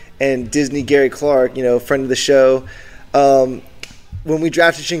me and Disney Gary Clark, friend of the show. When we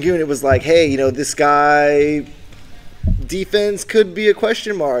drafted Sengun, it was hey, this guy defense could be a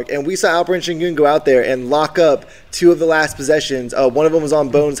question mark. And we saw Alperen Sengun go out there and lock up 2 of the last possessions. One of them was on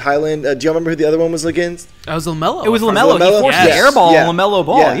Bones Highland. Do you remember who the other one was against? That was LaMelo. It was LaMelo. He forced the air ball on LaMelo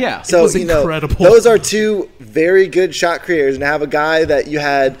Ball. Yeah. So, it was incredible. Those are 2 very good shot creators. And to have a guy that you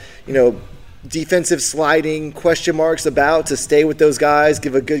had, defensive sliding question marks about to stay with those guys,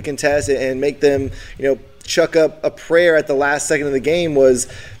 give a good contest, and make them, chuck up a prayer at the last second of the game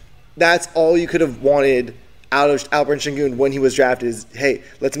that's all you could have wanted out of Alperen Sengun when he was drafted is, hey,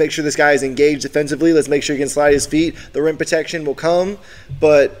 let's make sure this guy is engaged defensively. Let's make sure he can slide his feet. The rim protection will come,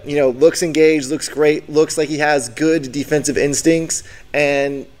 but, looks engaged, looks great, looks like he has good defensive instincts.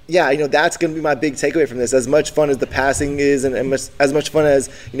 And, that's going to be my big takeaway from this. As much fun as the passing is and as much fun as,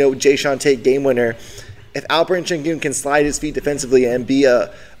 Jae'Sean Tate game winner, if Alperen Sengun can slide his feet defensively and be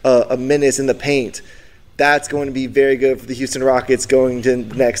a menace in the paint, that's going to be very good for the Houston Rockets going to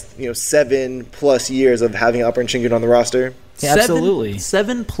the next 7+ years of having Alperen Sengun on the roster. Yeah, absolutely.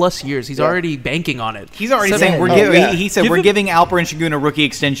 7+ years. He's already banking on it. He's already saying he said we're giving Alperen Sengun a rookie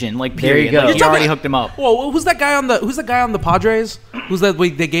extension. Like, period. Like, he already hooked him up. Well, who's that guy on the Padres? Who's that?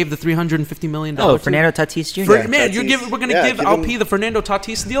 They gave the $350 million. Oh, Fernando Tatis Jr. We're gonna give Alp the Fernando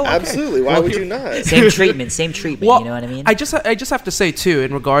Tatis deal. Okay. Absolutely. Why would you not? Same treatment. Well, you know what I mean? I just have to say too,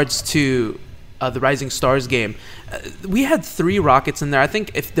 in regards to the Rising Stars game, we had 3 Rockets in there. I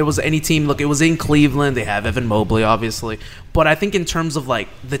think if there was any team, look, it was in Cleveland. They have Evan Mobley, obviously, but I think in terms of like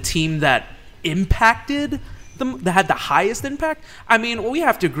the team that impacted them, that had the highest impact, I mean, we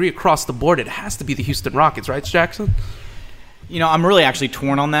have to agree across the board. It has to be the Houston Rockets, right, Jackson? You know, I'm really actually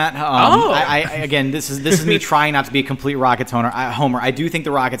torn on that. Again, this is me trying not to be a complete Rockets homer. I do think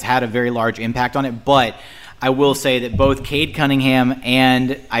the Rockets had a very large impact on it, but I will say that both Cade Cunningham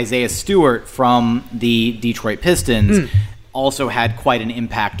and Isaiah Stewart from the Detroit Pistons also had quite an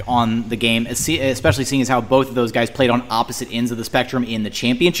impact on the game, especially seeing as how both of those guys played on opposite ends of the spectrum in the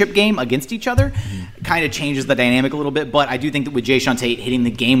championship game against each other. Kind of changes the dynamic a little bit, but I do think that with Jae'Sean Tate hitting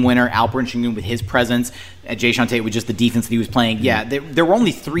the game winner, Alperen Sengun with his presence, Jae'Sean Tate with just the defense that he was playing, there were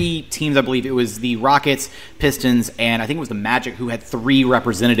only 3 teams, I believe. It was the Rockets, Pistons, and I think it was the Magic who had 3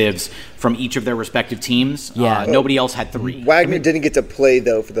 representatives from each of their respective teams. Nobody else had 3. Wagner didn't get to play,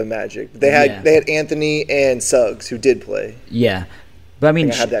 though, for the Magic. They had Anthony and Suggs who did play. Yeah, but I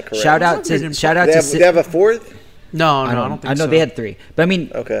mean, shout out to they have a 4th. No, I don't think so. I know they had 3. But I mean,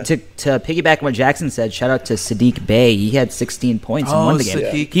 to piggyback on what Jackson said, shout out to Sadiq Bey. He had 16 points and won the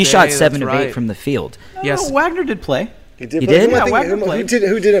game. He shot 7 of 8 from the field. Yes, Wagner did play. He did. Yeah, Wagner played.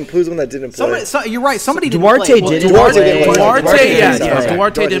 Who didn't? Who's the one that didn't play? You're right. Somebody didn't Duarte play. didn't play.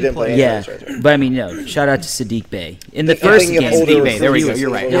 Duarte didn't play. Yeah, but I mean, no. Shout out to Sadiq Bey in the first game. Sadiq Bey. There we go.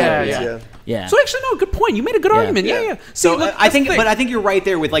 You're right. Yeah. So actually, no, good point. You made a good argument. Yeah. So I think you're right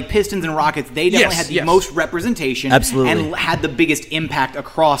there with like Pistons and Rockets. They definitely had the most representation, and had the biggest impact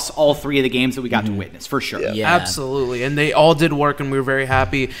across all 3 of the games that we got to witness, for sure. Yeah, absolutely. And they all did work, and we were very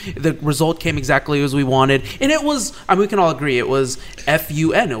happy. The result came exactly as we wanted, and it was. I mean, we can all agree it was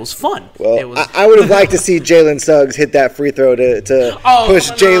FUN. It was fun. Well, I would have liked to see Jalen Suggs hit that free throw to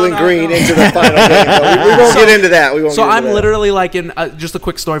push Jalen Green into the final game. We won't get into that. So I'm literally like in just a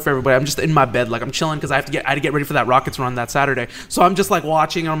quick story for everybody. I'm just in my bed, like I'm chilling because I had to get ready for that Rockets run that Saturday. So I'm just like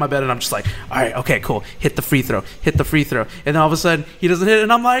watching on my bed, and I'm just like, all right, okay, cool. Hit the free throw. And then all of a sudden he doesn't hit it,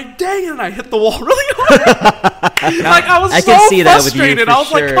 and I'm like, dang it! And I hit the wall really hard. Like I was so frustrated. I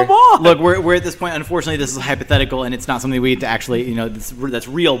was like, come on. Look, we're at this point. Unfortunately, this is hypothetical, and it's not something we get to actually, that's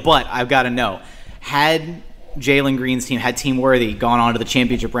real. But I've got to know, had Jalen Green's team, had Team Worthy gone on to the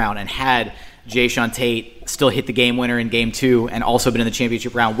championship round and had Jae'Sean Tate still hit the game winner in Game 2 and also been in the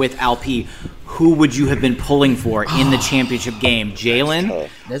championship round with Alp, who would you have been pulling for in the championship game? Jalen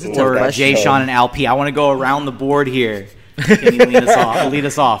or Jae'Sean and Alp? I want to go around the board here. Can you lead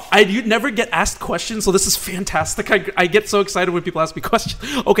us off? You never get asked questions, so this is fantastic. I get so excited when people ask me questions.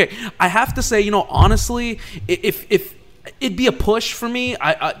 Okay, I have to say, honestly, if it'd be a push for me,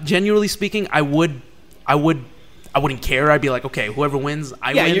 I genuinely speaking, I wouldn't care. I'd be like, okay, whoever wins,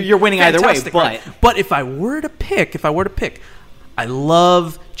 I win. Yeah, you're winning fantastic, either way. But if I were to pick, I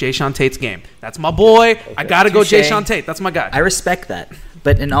love Jae'Sean Tate's game. That's my boy. Okay. I gotta go Jae'Sean Tate. That's my guy. I respect that.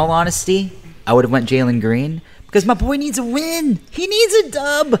 But in all honesty, I would have went Jalen Green because my boy needs a win. He needs a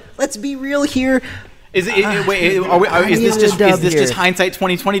dub. Let's be real here. Is this just hindsight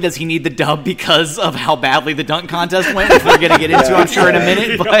 2020? Does he need the dub because of how badly the dunk contest went? Which we're going to get into, I'm sure, in a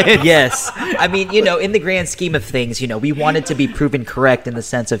minute. But yes, I mean, in the grand scheme of things, we wanted to be proven correct in the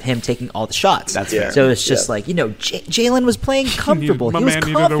sense of him taking all the shots. That's fair. So it's just like Jalen was playing comfortable. He was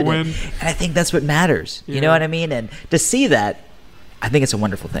confident, and I think that's what matters. You know what I mean? And to see that, I think it's a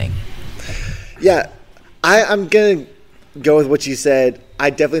wonderful thing. Yeah, I'm gonna go with what you said. I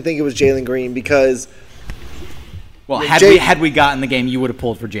definitely think it was Jalen Green because. Well, had we gotten the game, you would have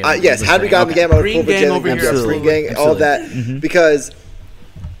pulled for Jalen. Yes, had we gotten the game, I would have pulled for Jalen Green. Green gang, all that. Mm-hmm. Because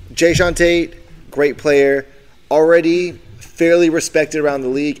Jae'Sean Tate, great player, already fairly respected around the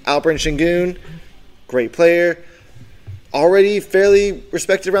league. Alperen Sengun, great player, already fairly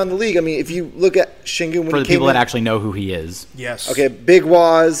respected around the league. I mean, if you look at Sengun for the people that actually know who he is. Yes. Okay, Big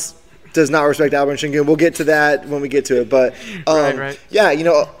Waz does not respect Alperen Sengun. We'll get to that when we get to it. But right.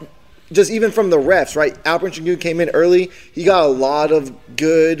 Yeah, just even from the refs, right? Alperen Sengun came in early. He got a lot of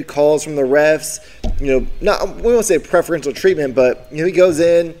good calls from the refs. We won't say preferential treatment, but he goes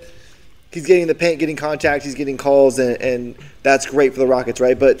in, he's getting the paint, getting contact, he's getting calls, and that's great for the Rockets,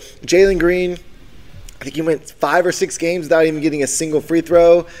 right? But Jalen Green, I think he went 5 or 6 games without even getting a single free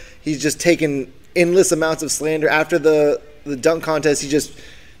throw. He's just taken endless amounts of slander after the dunk contest. He just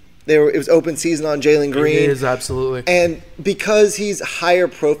It was open season on Jalen Green. It is, absolutely. And because he's higher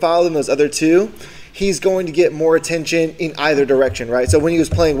profile than those other two, he's going to get more attention in either direction, right? So when he was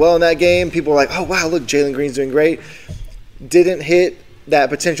playing well in that game, people were like, oh, wow, look, Jalen Green's doing great. Didn't hit that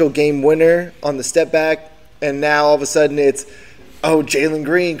potential game winner on the step back, and now all of a sudden it's, oh, Jalen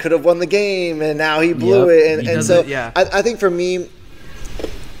Green could have won the game, and now he blew it. And so I think for me,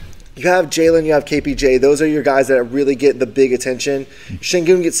 you have Jalen, you have KPJ. Those are your guys that really get the big attention.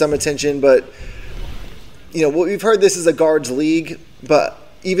 Sengun gets some attention, but we've heard this is a guards league. But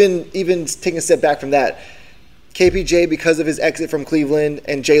even taking a step back from that, KPJ, because of his exit from Cleveland,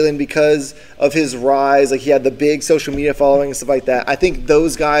 and Jalen because of his rise, like he had the big social media following and stuff like that. I think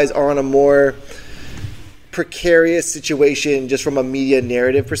those guys are on a more precarious situation just from a media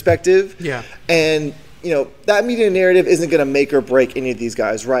narrative perspective. Yeah, and that media narrative isn't going to make or break any of these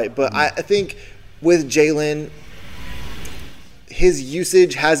guys, right? But I think with Jalen, his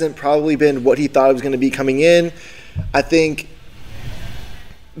usage hasn't probably been what he thought it was going to be coming in. I think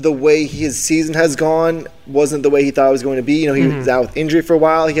the way his season has gone wasn't the way he thought it was going to be. He was out with injury for a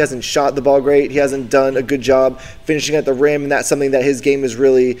while. He hasn't shot the ball great. He hasn't done a good job finishing at the rim, and that's something that his game is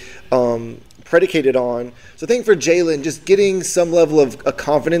really predicated on. So I think for Jalen, just getting some level of a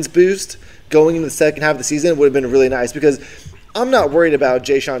confidence boost going into the second half of the season would have been really nice, because I'm not worried about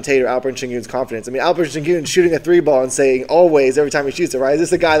Jayshawn Tate or Alperen Sengun's confidence. I mean, Alperen Sengun shooting a 3-ball and saying always every time he shoots it, right? Is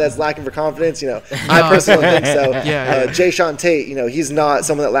this a guy that's lacking for confidence? I personally think so. Jayshawn Tate, he's not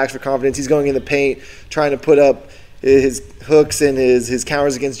someone that lacks for confidence. He's going in the paint, trying to put up his hooks and his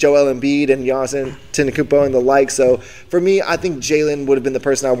counters against Joel Embiid and Giannis Antetokounmpo and the like. So for me, I think Jalen would have been the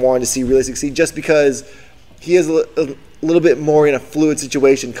person I wanted to see really succeed, just because he is a little bit more in a fluid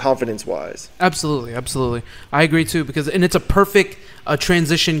situation confidence-wise. Absolutely. I agree too, and it's a perfect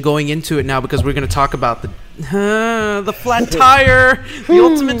transition going into it now, because we're going to talk about the flat tire, the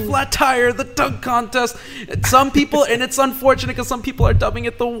ultimate flat tire, the dunk contest. Some people, and it's unfortunate because some people are dubbing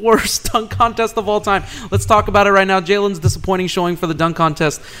it the worst dunk contest of all time. Let's talk about it right now. Jalen's disappointing showing for the dunk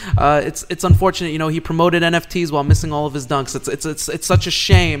contest. It's unfortunate. He promoted NFTs while missing all of his dunks. It's such a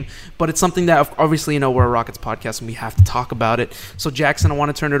shame, but it's something that obviously we're a Rockets podcast and we have to talk about it. So Jackson, I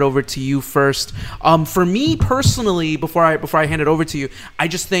want to turn it over to you first. For me personally, before I hand it over to you, I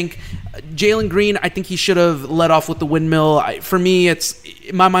just think Jalen Green, I think he should have let off with the windmill. For me,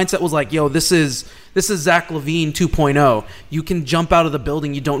 my mindset was like, yo, this is Zach LaVine 2.0. You can jump out of the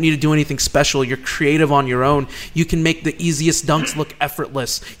building. You don't need to do anything special. You're creative on your own. You can make the easiest dunks look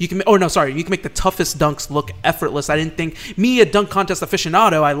effortless. You can make the toughest dunks look effortless. I didn't think, a dunk contest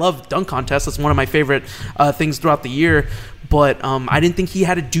aficionado, I love dunk contests. It's one of my favorite things throughout the year. But I didn't think he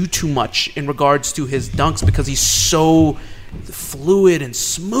had to do too much in regards to his dunks, because he's so fluid and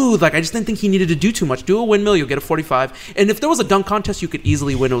smooth. Like, I just didn't think he needed to do too much. Do a windmill, you'll get a 45. And if there was a dunk contest, you could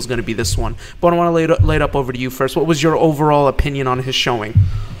easily win. It was going to be this one. But I want to lay it up over to you first. What was your overall opinion on his showing?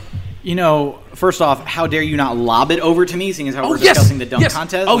 First off, how dare you not lob it over to me, seeing as how we're discussing the dunk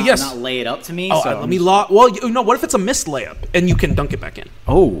contest? Not lay it up to me. Let me lob. Well, what if it's a missed layup and you can dunk it back in?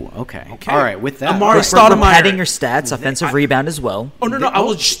 Oh, okay. All right, with that, Amari Stoudemire, adding your stats, offensive rebound as well. Oh no! I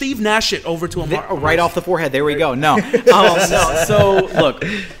will Steve Nash it over to Amari. Right off the forehead. There we go. No. So look,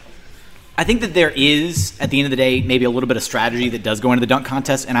 I think that there is, at the end of the day, maybe a little bit of strategy that does go into the dunk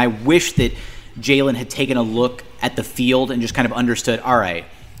contest, and I wish that Jalen had taken a look at the field and just kind of understood, all right,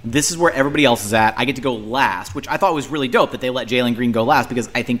 this is where everybody else is at. I get to go last, which I thought was really dope that they let Jalen Green go last, because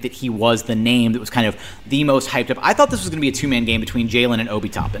I think that he was the name that was kind of the most hyped up. I thought this was going to be a two-man game between Jalen and Obi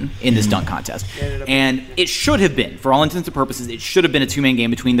Toppin in this dunk contest. And it should have been, for all intents and purposes, it should have been a two-man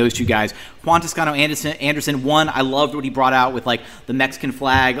game between those two guys. Juan Toscano Anderson won. I loved what he brought out with the Mexican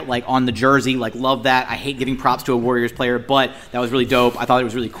flag on the jersey. Love that. I hate giving props to a Warriors player, but that was really dope. I thought it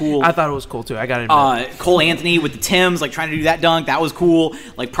was really cool. I thought it was cool too. I got to admit. Cole Anthony with the Timbs, trying to do that dunk. That was cool.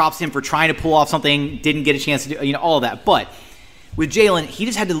 Props to him for trying to pull off something, didn't get a chance to do, all of that. But with Jalen, he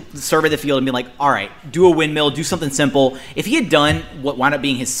just had to survey the field and be like, all right, do a windmill, do something simple. If he had done what wound up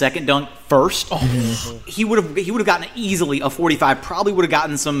being his second dunk first, he would have gotten easily a 45, probably would have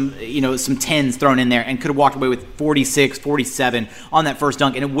gotten some 10s thrown in there and could have walked away with 46, 47 on that first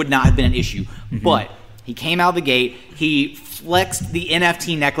dunk, and it would not have been an issue. But he came out of the gate, he flexed the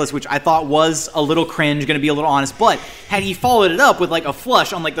NFT necklace, which I thought was a little cringe, going to be a little honest, but had he followed it up with a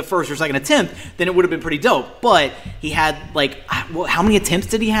flush on the first or second attempt, then it would have been pretty dope. But he had how many attempts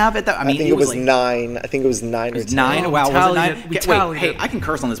did he have at that? I mean, it was 9. I think it was 9 or 10. 9? Wow, was it 9? Wait, hey, I can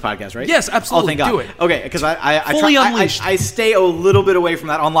curse on this podcast, right? Yes, absolutely. Oh, thank God. Do it. Okay, because I stay a little bit away from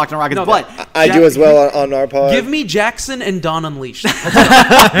that on Locked on Rockets, but I do as well on our pod. Give me Jackson and Don Unleashed. You don't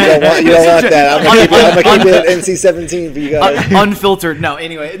want that. I'm gonna keep it NC-17 for you guys. Unfiltered. No,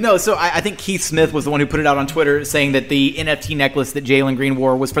 anyway. No, so I think Keith Smith was the one who put it out on Twitter saying that the NFT necklace that Jalen Green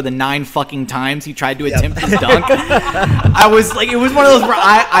wore was for the 9 fucking times he tried to attempt his dunk. I was like, it was one of those where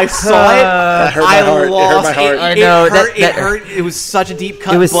I saw it. That hurt my heart. Lost. It hurt my heart. I know. It hurt. It was such a deep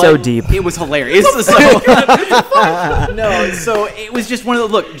cut. It was so deep. It was hilarious. So it was just one of the,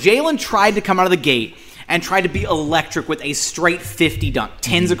 look, Jalen tried to come out of the gate and tried to be electric with a straight 50 dunk,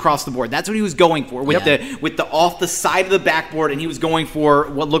 10s across the board. That's what he was going for with the off the side of the backboard, and he was going for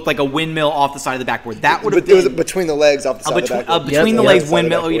what looked like a windmill off the side of the backboard. That would have been it was between the legs off the side of the backboard. Between the legs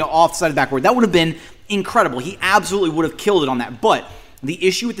windmill, off the side of the backboard. That would have been incredible. He absolutely would have killed it on that. But the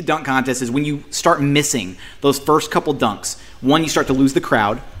issue with the dunk contest is when you start missing those first couple dunks, one, you start to lose the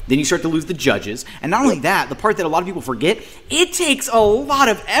crowd. Then you start to lose the judges. And not only that, the part that a lot of people forget, it takes a lot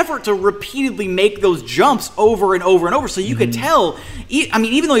of effort to repeatedly make those jumps over and over and over. So you could tell, I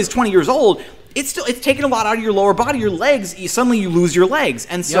mean, even though he's 20 years old, it's taking a lot out of your lower body, your legs. Suddenly you lose your legs.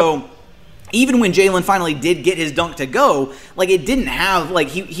 And so even when Jalen finally did get his dunk to go, like, it didn't have, like,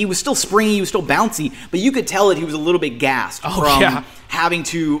 he was still springy, he was still bouncy, but you could tell that he was a little bit gassed from having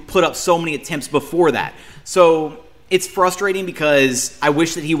to put up so many attempts before that. So it's frustrating because I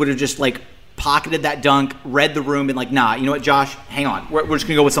wish that he would have just, like, pocketed that dunk, read the room, and like, nah, you know what, Josh, hang on. We're just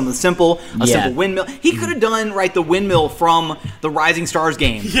going to go with something simple, simple windmill. He could have done, the windmill from the Rising Stars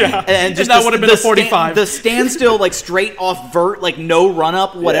game. Yeah. And just that would have been a 45. The standstill, like, straight off vert, like, no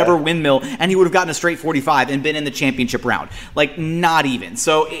run-up, whatever windmill, and he would have gotten a straight 45 and been in the championship round. Like, not even.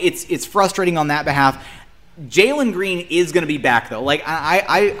 So it's frustrating on that behalf. Jalen Green is going to be back, though. Like,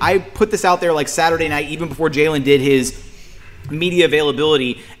 I put this out there, like, Saturday night, even before Jalen did his media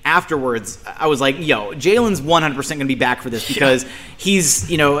availability afterwards. I was like, yo, Jalen's 100% going to be back for this because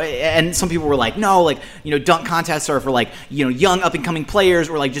he's, and some people were like, no, like, dunk contests are for, like, young up-and-coming players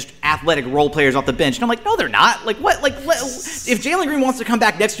or, like, just athletic role players off the bench. And I'm like, no, they're not. Like, what? Like, if Jalen Green wants to come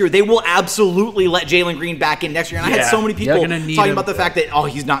back next year, they will absolutely let Jalen Green back in next year. And I had so many people talking about the fact that,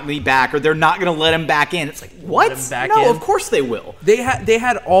 he's not going to be back or they're not going to let him back in. It's like, what? No, of course they will. They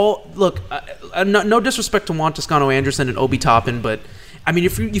had all, look, no disrespect to Juan Toscano Anderson and Obi Toppin, but I mean,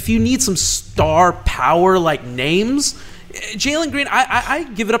 if you need some star power like names, Jalen Green, I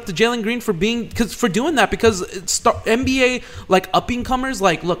give it up to Jalen Green for doing that because NBA like up-and-comers,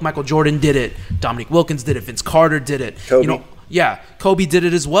 like, look, Michael Jordan did it, Dominique Wilkins did it, Vince Carter did it, Kobe. Kobe did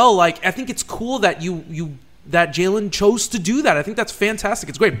it as well. Like, I think it's cool that that Jalen chose to do that. I think that's fantastic.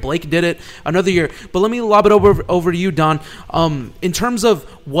 It's great. Blake did it another year, but let me lob it over to you, Don. In terms of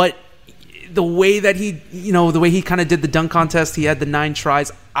the way that he kind of did the dunk contest, he had the 9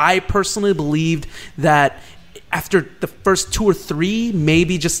 tries. I personally believed that after the first 2 or 3,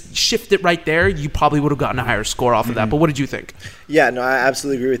 maybe just shift it right there, you probably would have gotten a higher score off of that. But what did you think? Yeah, no, I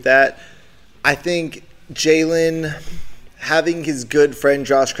absolutely agree with that. I think Jalen having his good friend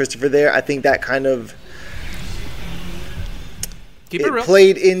Josh Christopher there, I think that kind of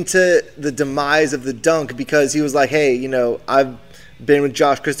played into the demise of the dunk because he was like, hey, I've been with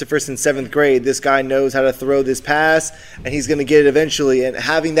Josh Christopher since 7th grade. This guy knows how to throw this pass, and he's going to get it eventually. And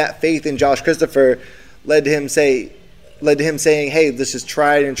having that faith in Josh Christopher led to him saying, hey, let's just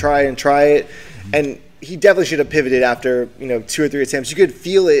try it and try it and try it. And he definitely should have pivoted after 2 or 3 attempts. You could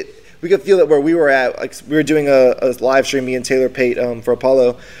feel it. We could feel it where we were at. Like, we were doing a live stream, me and Taylor Pate for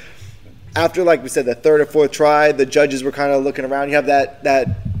Apollo. After, like we said, the 3rd or 4th try, the judges were kind of looking around. You have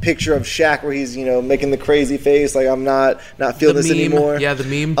that picture of Shaq where he's, making the crazy face, like, I'm not feeling this anymore. Yeah, the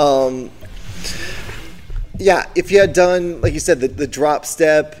meme. If he had done, like you said, the drop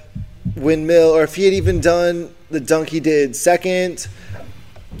step windmill, or if he had even done the dunk he did second,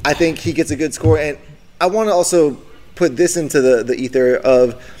 I think he gets a good score. And I want to also put this into the ether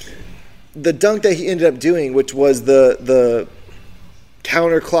of the dunk that he ended up doing, which was the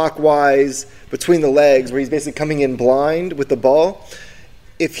counterclockwise between the legs where he's basically coming in blind with the ball.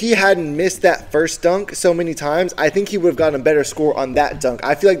 If he hadn't missed that first dunk so many times, I think he would have gotten a better score on that dunk.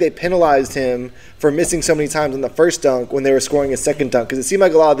 I feel like they penalized him for missing so many times on the first dunk when they were scoring a second dunk because it seemed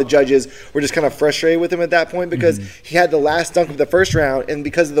like a lot of the judges were just kind of frustrated with him at that point because he had the last dunk of the first round, and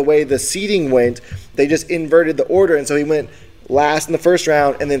because of the way the seeding went, they just inverted the order, and so he went last in the first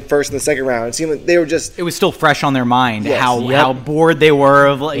round and then first in the second round. It seemed like they were just... It was still fresh on their mind how bored they were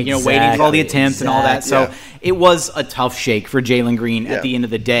of waiting for all the attempts and all that. So it was a tough shake for Jalen Green at the end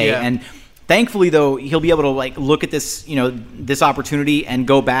of the day. Yeah. And thankfully, though, he'll be able to look at this this opportunity and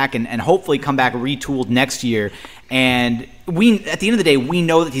go back and hopefully come back retooled next year. And at the end of the day, we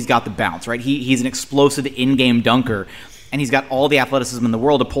know that he's got the bounce, right? He's an explosive in-game dunker. and he's got all the athleticism in the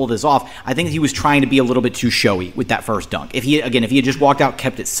world to pull this off. I think he was trying to be a little bit too showy with that first dunk. If he had just walked out,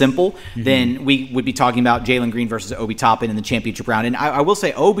 kept it simple, then we would be talking about Jalen Green versus Obi Toppin in the championship round. And I will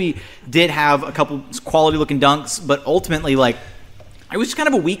say Obi did have a couple quality-looking dunks, but ultimately, like, it was just kind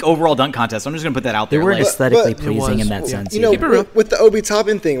of a weak overall dunk contest. I'm just going to put that out there. They weren't aesthetically pleasing in that sense. You know, with the Obi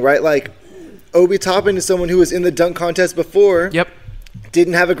Toppin thing, right? Like, Obi Toppin is someone who was in the dunk contest before. Yep.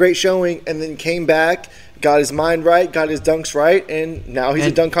 Didn't have a great showing, and then came back, got his mind right, got his dunks right, and now he's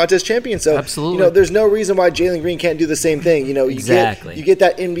a dunk contest champion. So, absolutely. You know, there's no reason why Jalen Green can't do the same thing. You know, you get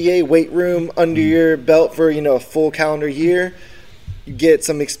that NBA weight room under your belt for, you know, a full calendar year. You get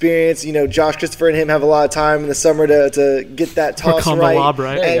some experience. You know, Josh Christopher and him have a lot of time in the summer to get that toss right. Lob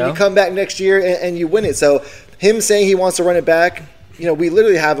right. And you come back next year and you win it. So him saying he wants to run it back, you know, we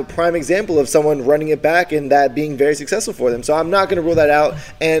literally have a prime example of someone running it back and that being very successful for them. So I'm not going to rule that out.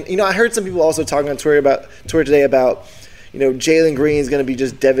 And, you know, I heard some people also talking on Twitter today about, you know, Jalen Green is going to be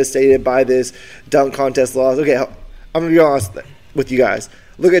just devastated by this dunk contest loss. Okay, I'm going to be honest with you guys.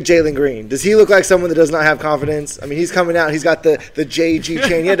 Look at Jalen Green. Does he look like someone that does not have confidence? I mean, he's coming out. He's got the JG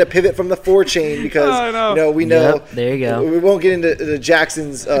chain. He had to pivot from the 4 chain because, you know, we know. Yep, there you go. We won't get into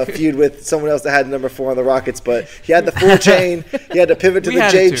Jackson's feud with someone else that had number 4 on the Rockets, but he had the 4 chain. He had to pivot to the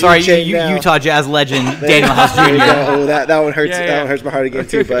JG chain. Utah Jazz legend Daniel House Jr. Oh, that one hurts. That one hurts my heart again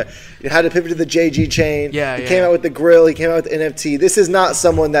too. But he had to pivot to the JG chain. He came out with the grill. He came out with the NFT. This is not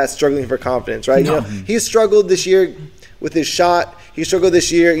someone that's struggling for confidence, right? No. You know, he's struggled this year with his shot. He struggled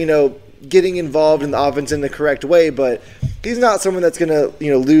this year, you know, getting involved in the offense in the correct way, but he's not someone that's going to,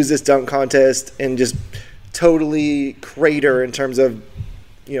 you know, lose this dunk contest and just totally crater in terms of,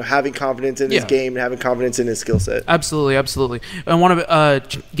 you know, having confidence in his game and having confidence in his skill set. Absolutely. I want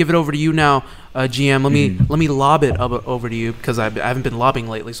to give it over to you now, GM. Let me lob it up over to you because I haven't been lobbing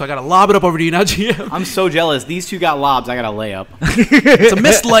lately, so I got to lob it up over to you now, GM. I'm so jealous. These two got lobs. I got a layup. It's a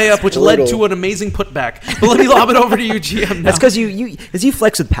missed layup, which led to an amazing putback. But let me lob it over to you, GM. Now. That's because you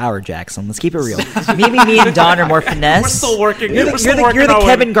flex with power, Jackson. Let's keep it real. Maybe me and Don are more finesse. We're still working. You're the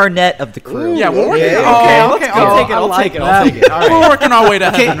Kevin Garnett of the crew. Yeah, we're working. Okay, I'll take it. All right. We're working our way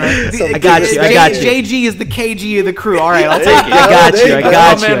to heaven, right? I got you. JG is the KG of the crew. All right, I'll take it.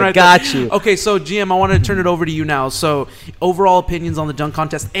 I got you. Okay, so GM, I want to turn it over to you now. So, overall opinions on the dunk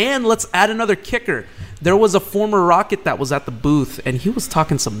contest, and let's add another kicker. There was a former Rocket that was at the booth, and he was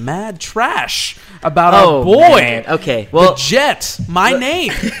talking some mad trash about our boy. Man. Okay, well, the Jet, my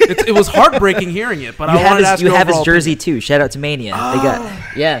name. It was heartbreaking hearing it, but I wanted to ask you. You have his jersey too. Shout out to Mania.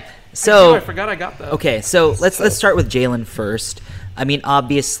 So I forgot I got that. Okay, so let's start with Jalen first. I mean,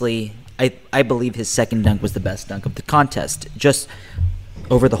 obviously, I believe his second dunk was the best dunk of the contest, just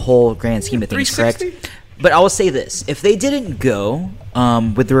over the whole grand scheme of things, correct? But I will say this: if they didn't go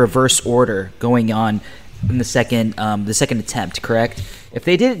with the reverse order going on in the second attempt, correct? If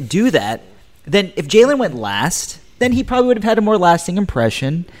they didn't do that, then if Jalen went last, then he probably would have had a more lasting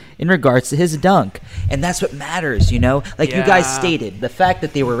impression in regards to his dunk. And that's what matters, you know? Like you guys stated, the fact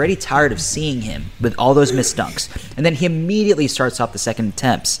that they were already tired of seeing him with all those missed dunks, and then he immediately starts off the second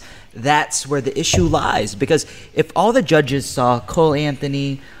attempts. That's where the issue lies. Because if all the judges saw Cole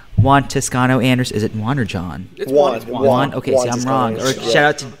Anthony, Juan Toscano-Anderson, is it Juan or John? It's Juan. Okay, see, I'm wrong. Or shout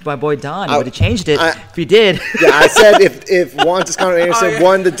out to my boy Don. He would have changed it if he did. Yeah, I said if Juan Toscano-Anderson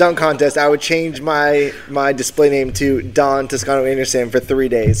won the dunk contest, I would change my display name to Don Toscano-Anderson for 3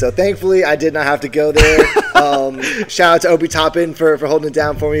 days. So thankfully, I did not have to go there. Shout out to Obi Toppin for holding it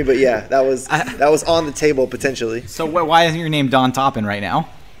down for me. But yeah, that was on the table potentially. So why isn't your name Don Toppin right now?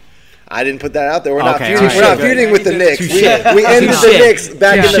 I didn't put that out there. We're not feuding. Right. We're not feuding with the Knicks. We ended the Knicks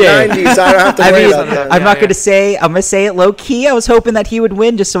back in the 90s, so I don't have to worry about that. I'm not going to say. I'm going to say it low key. I was hoping that he would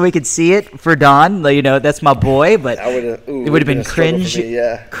win just so we could see it for Don. You know, that's my boy. But it would have been cringe.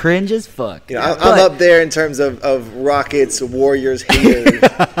 Cringe as fuck. You know, I'm up there in terms of Rockets, Warriors, haters.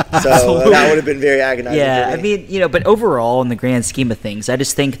 So that would have been very agonizing. Yeah, I mean, you know, but overall, in the grand scheme of things, I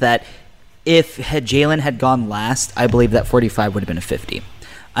just think that if Jalen had gone last, I believe that 45 would have been a 50.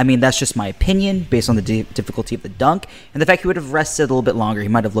 I mean, that's just my opinion based on the difficulty of the dunk and the fact he would have rested a little bit longer. He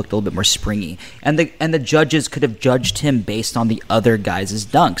might have looked a little bit more springy, and the judges could have judged him based on the other guys'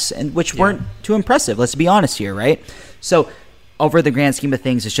 dunks, and which weren't too impressive. Let's be honest here, right? So, over the grand scheme of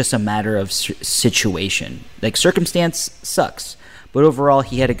things, it's just a matter of situation. Like, circumstance sucks, but overall,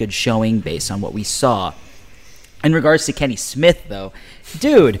 he had a good showing based on what we saw. In regards to Kenny Smith, though,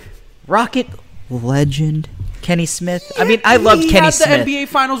 dude, Rocket legend. Kenny Smith. I mean, I loved Kenny Smith. He had the NBA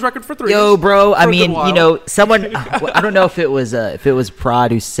Finals record for threes. Yo, bro. I mean, someone. I don't know if it was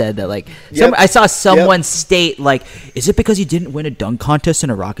Prod who said that. Like, I saw someone state like, "Is it because he didn't win a dunk contest in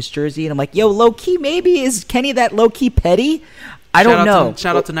a Rockets jersey?" And I'm like, "Yo, low key, maybe is Kenny that low key petty?" I don't know.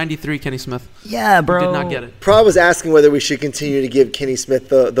 Shout out to 93 Kenny Smith. Yeah, bro. He did not get it. Prod was asking whether we should continue to give Kenny Smith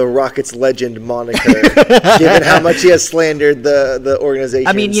the Rockets legend moniker, given how much he has slandered the organization.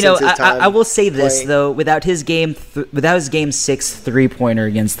 I mean, I will say this though: without his game 6 3-pointer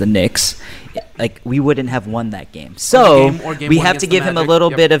against the Knicks, like we wouldn't have won that game. So we have to give him a little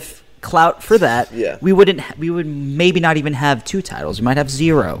bit of clout for that. Yeah. We would maybe not even have 2 titles. We might have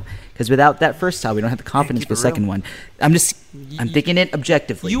 0. Because without that first title, we don't have the confidence for the second one. I'm thinking it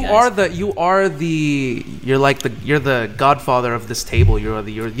objectively. You're the godfather of this table. You're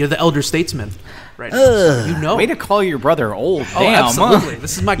the elder statesman right now. So way to call your brother old. Oh, damn. Absolutely.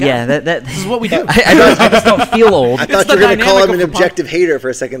 This is my guy. Yeah, this is what we do. I just don't feel old. I thought you were going to call him an objective hater for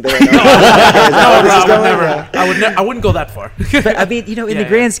a second there. I wouldn't go that far. But I mean, in the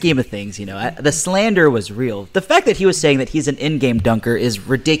grand scheme of things, the slander was real. The fact that he was saying that he's an in-game dunker is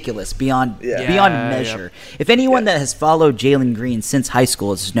ridiculous beyond measure. Yeah. If anyone that has followed Jalen Green since high school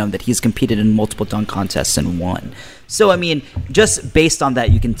has known that he's competed in multiple dunk contests and won. So, I mean, just based on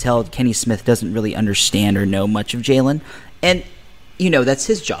that, you can tell Kenny Smith doesn't really understand or know much of Jalen. And, that's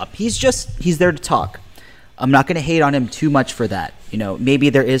his job. He's there to talk. I'm not going to hate on him too much for that. Maybe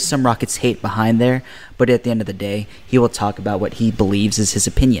there is some Rockets hate behind there, but at the end of the day, he will talk about what he believes is his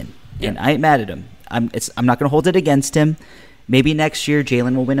opinion. Yeah. And I ain't mad at him. I'm not going to hold it against him. Maybe next year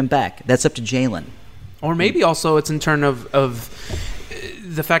Jalen will win him back. That's up to Jalen. Or maybe also it's in turn of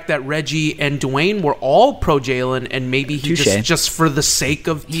the fact that Reggie and Dwayne were all pro Jalen, and maybe he just for the sake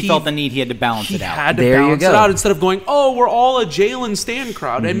of he felt the need he had to balance it out. He had to balance it out instead of going, oh, we're all a Jalen stan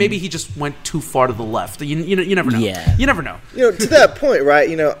crowd, and maybe he just went too far to the left. You never know. Yeah. You never know. To that point, right?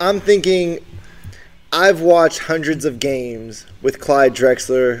 I'm thinking I've watched hundreds of games with Clyde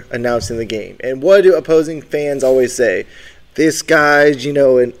Drexler announcing the game, and what do opposing fans always say? This guy's,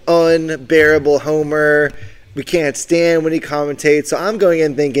 an unbearable homer. We can't stand when he commentates. So I'm going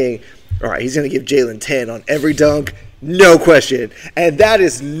in thinking, all right, he's going to give Jalen 10 on every dunk, no question. And that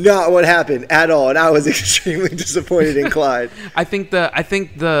is not what happened at all. And I was extremely disappointed in Clyde. I think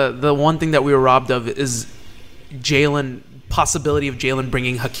the one thing that we were robbed of is possibility of Jalen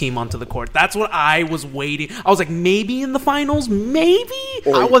bringing Hakeem onto the court. That's what I was waiting. I was like, maybe in the finals, maybe.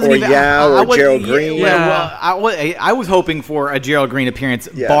 Or Gerald Green. Yeah. I was hoping for a Gerald Green appearance,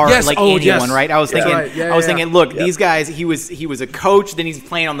 anyone, right? I was thinking, look, these guys. He was a coach. Then he's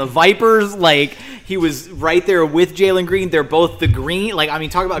playing on the Vipers. Like he was right there with Jalen Green. They're both the green.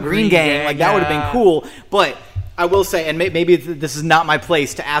 Talk about green gang. Like that would have been cool, but. I will say, and maybe this is not my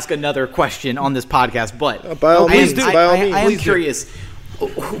place to ask another question on this podcast, but by all means, I am curious.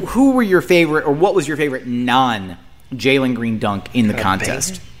 Who were your favorite, or what was your favorite non-Jalen Green dunk in the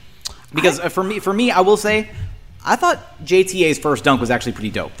contest? Because for me, I will say, I thought JTA's first dunk was actually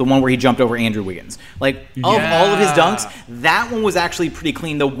pretty dope. The one where he jumped over Andrew Wiggins. Of all of his dunks, that one was actually pretty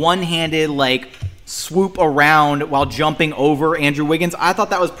clean. The one-handed swoop around while jumping over Andrew Wiggins. I thought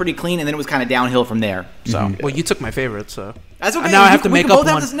that was pretty clean, and then it was kind of downhill from there. So, well, you took my favorite, so that's okay. Now I have to make up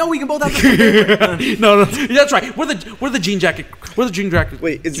one. No, we can both have the favorite. No, that's right. We're the jean jacket. We're the jean jacket.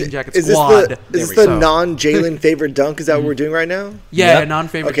 Wait, is this the non-Jalen favorite dunk? Is that what we're doing right now? Yeah,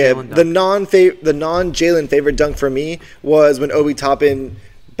 non-favorite. Okay, Jalen dunk. The non-Jalen favorite dunk for me was when Obi Toppin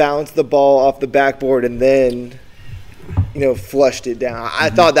bounced the ball off the backboard and then. Flushed it down. I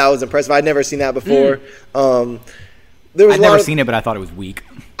thought that was impressive. I'd never seen that before. I'd never seen it, but I thought it was weak.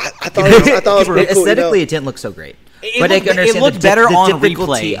 I thought it was pretty cool. Aesthetically, it didn't look so great. It looked better on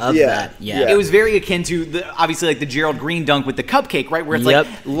replay. Of that. Yeah. It was very akin to the Gerald Green dunk with the cupcake, right? Where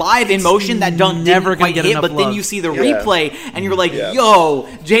it's live in motion. That dunk never quite hit, but then you see the replay, and you're like, "Yo,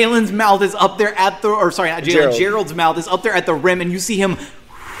 Jalen's mouth is up there at the, or sorry, not Jalen. Gerald's mouth is up there at the rim, and you see him."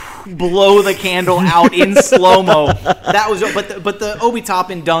 Blow the candle out in slow-mo. That was, but the Obi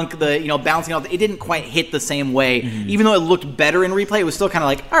Toppin dunk, bouncing off, it didn't quite hit the same way. Even though it looked better in replay, it was still kind of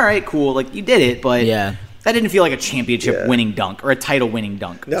like, all right, cool, you did it, but that didn't feel like a championship-winning dunk or a title-winning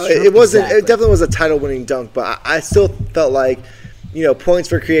dunk. No, it wasn't. Exactly. It definitely was a title-winning dunk, but I still felt like, points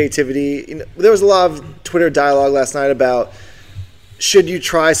for creativity. There was a lot of Twitter dialogue last night about should you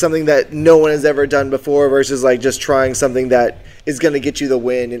try something that no one has ever done before versus just trying something that is going to get you the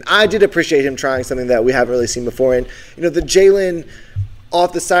win. And I did appreciate him trying something that we haven't really seen before. And, the Jalen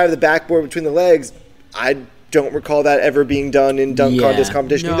off the side of the backboard between the legs, I don't recall that ever being done in dunk contest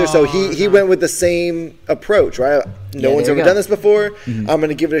competition either. So he went with the same approach, right? No one's ever done this before. Mm-hmm. I'm going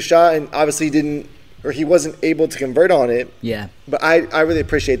to give it a shot. And obviously he didn't or he wasn't able to convert on it. Yeah. But I really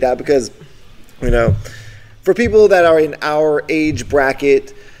appreciate that because, for people that are in our age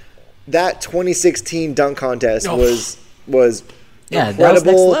bracket, that 2016 dunk contest was yeah, incredible, that was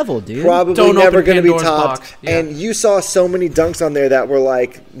next level, dude. Probably never going to be topped. Yeah. And you saw so many dunks on there that were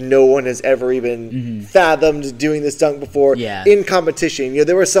like no one has ever even fathomed doing this dunk before in competition.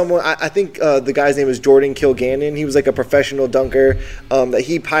 There was someone, I think the guy's name was Jordan Kilgannon. He was like a professional dunker that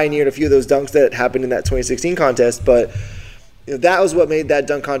he pioneered a few of those dunks that happened in that 2016 contest. But that was what made that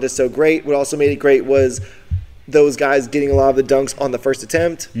dunk contest so great. What also made it great was those guys getting a lot of the dunks on the first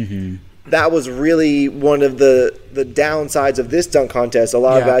attempt. That was really one of the downsides of this dunk contest. A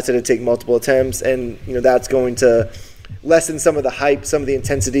lot of guys had to take multiple attempts, and that's going to lessen some of the hype, some of the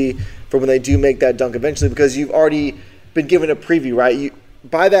intensity for when they do make that dunk eventually, because you've already been given a preview, right?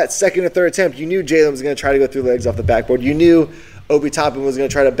 By that second or third attempt, you knew Jalen was going to try to go through legs off the backboard. You knew Obi Toppin was going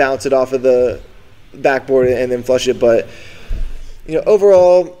to try to bounce it off of the backboard and then flush it. But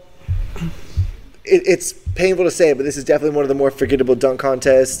overall, it's painful to say, but this is definitely one of the more forgettable dunk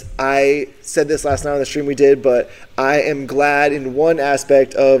contests. I said this last night on the stream we did, but I am glad in one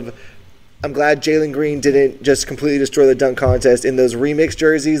aspect of I'm glad Jalen Green didn't just completely destroy the dunk contest in those remix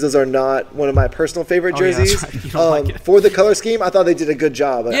jerseys. Those are not one of my personal favorite jerseys. That's right. You don't like it. For the color scheme, I thought they did a good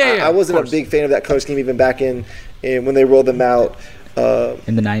job. I wasn't a big fan of that color scheme even back in when they rolled them out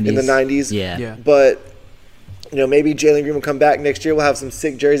in the 90s. Yeah. But maybe Jalen Green will come back next year. We'll have some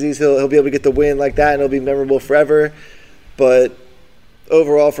sick jerseys. He'll be able to get the win like that, and it'll be memorable forever. But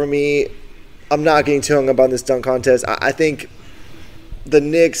overall, for me, I'm not getting too hung up on this dunk contest. I think the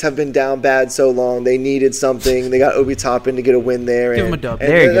Knicks have been down bad so long. They needed something. They got Obi Toppin to get a win there. Give him a dub.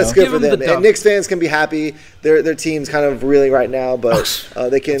 There you go. That's good for them. And Knicks fans can be happy. Their team's kind of reeling right now, but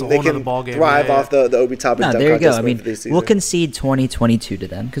they can thrive off the Obi Toppin dunk there you contest. go. I mean, we'll concede 2022 to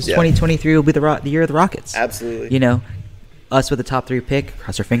them because 2023 will be the year of the Rockets. Absolutely. Us with the top 3 pick,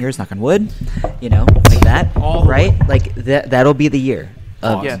 cross our fingers, knock on wood, like that, right? Like that'll be the year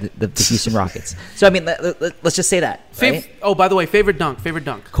of the Houston Rockets. So I mean, let's just say that. Right? By the way, favorite dunk.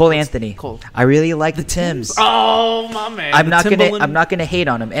 Cole Anthony. I really like the Timbs. Oh my man! I'm not gonna hate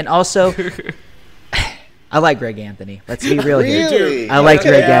on him, and also. I like Greg Anthony. Let's be real here. Really? I like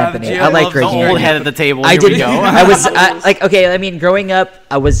Greg Anthony. I like Greg Anthony. Old head of the table. I did. I mean, growing up,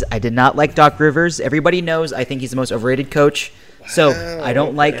 I did not like Doc Rivers. Everybody knows I think he's the most overrated coach. So I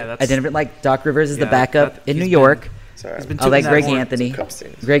don't like. I didn't like Doc Rivers as the backup in New York. I like Greg Anthony.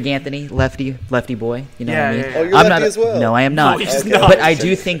 Greg Anthony, lefty boy. You know what I mean? Oh, you're lefty as well. No, I am not. But I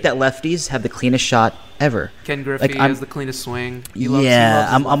do think that lefties have the cleanest shot ever. Ken Griffey has the cleanest swing.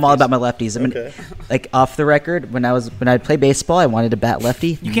 I'm all about my lefties. I mean, like off the record, when I play baseball, I wanted to bat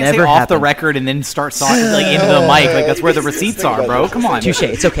lefty. You can't say off the record and then start into the mic. Like that's where the receipts are, bro. Come on. Touche.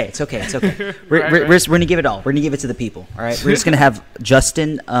 It's okay. We're gonna give it all. We're gonna give it to the people. All right. We're just gonna have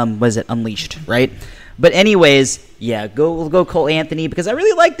Justin. Unleashed, right? But anyways, we'll go Cole Anthony because I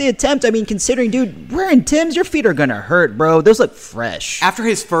really like the attempt. I mean, considering, dude, wearing Timbs, your feet are gonna hurt, bro. Those look fresh. After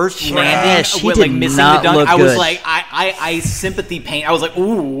his first landing with missing the dunk, I was like, I sympathy pain. I was like,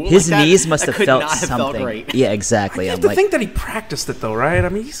 ooh. His knees must have felt something. Great. Yeah, exactly. I have to think that he practiced it though, right? I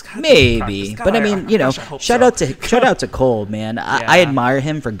mean, he's got maybe, but I mean, shout out to Cole, man. I admire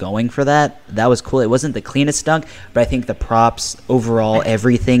him for going for that. That was cool. It wasn't the cleanest dunk, but I think the props, overall,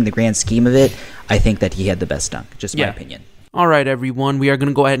 everything, the grand scheme of it. I think that he had the best dunk. Just my opinion. All right, everyone. We are going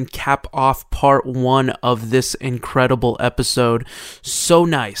to go ahead and cap off part 1 of this incredible episode. So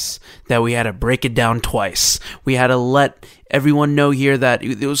nice that we had to break it down twice. We had to let everyone know here that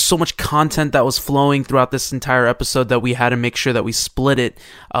there was so much content that was flowing throughout this entire episode that we had to make sure that we split it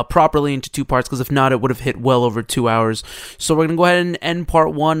properly into 2 parts, because if not, it would have hit well over 2 hours. So we're going to go ahead and end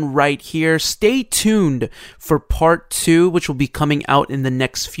part 1 right here. Stay tuned for part 2, which will be coming out in the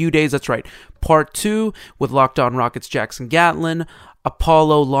next few days. That's right. Part 2 with Locked On Rockets Jackson Gatlin,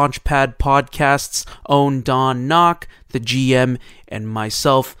 Apollo Launchpad Podcasts, own Don Knock, the GM, and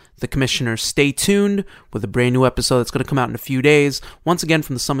myself, the Commissioner. Stay tuned with a brand new episode that's going to come out in a few days. Once again,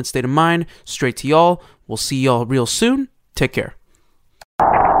 from the Summit State of Mind, straight to y'all. We'll see y'all real soon. Take care.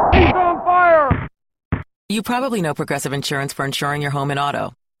 He's on fire! You probably know Progressive Insurance for insuring your home and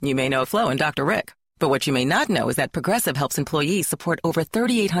auto. You may know Flo and Dr. Rick. But what you may not know is that Progressive helps employees support over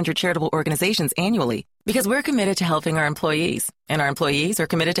 3,800 charitable organizations annually, because we're committed to helping our employees, and our employees are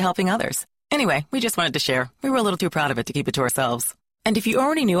committed to helping others. Anyway, we just wanted to share. We were a little too proud of it to keep it to ourselves. And if you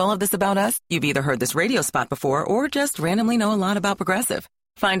already knew all of this about us, you've either heard this radio spot before or just randomly know a lot about Progressive.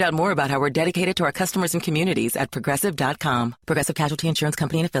 Find out more about how we're dedicated to our customers and communities at Progressive.com. Progressive Casualty Insurance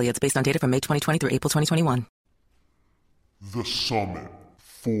Company and Affiliates, based on data from May 2020 through April 2021. The Summit.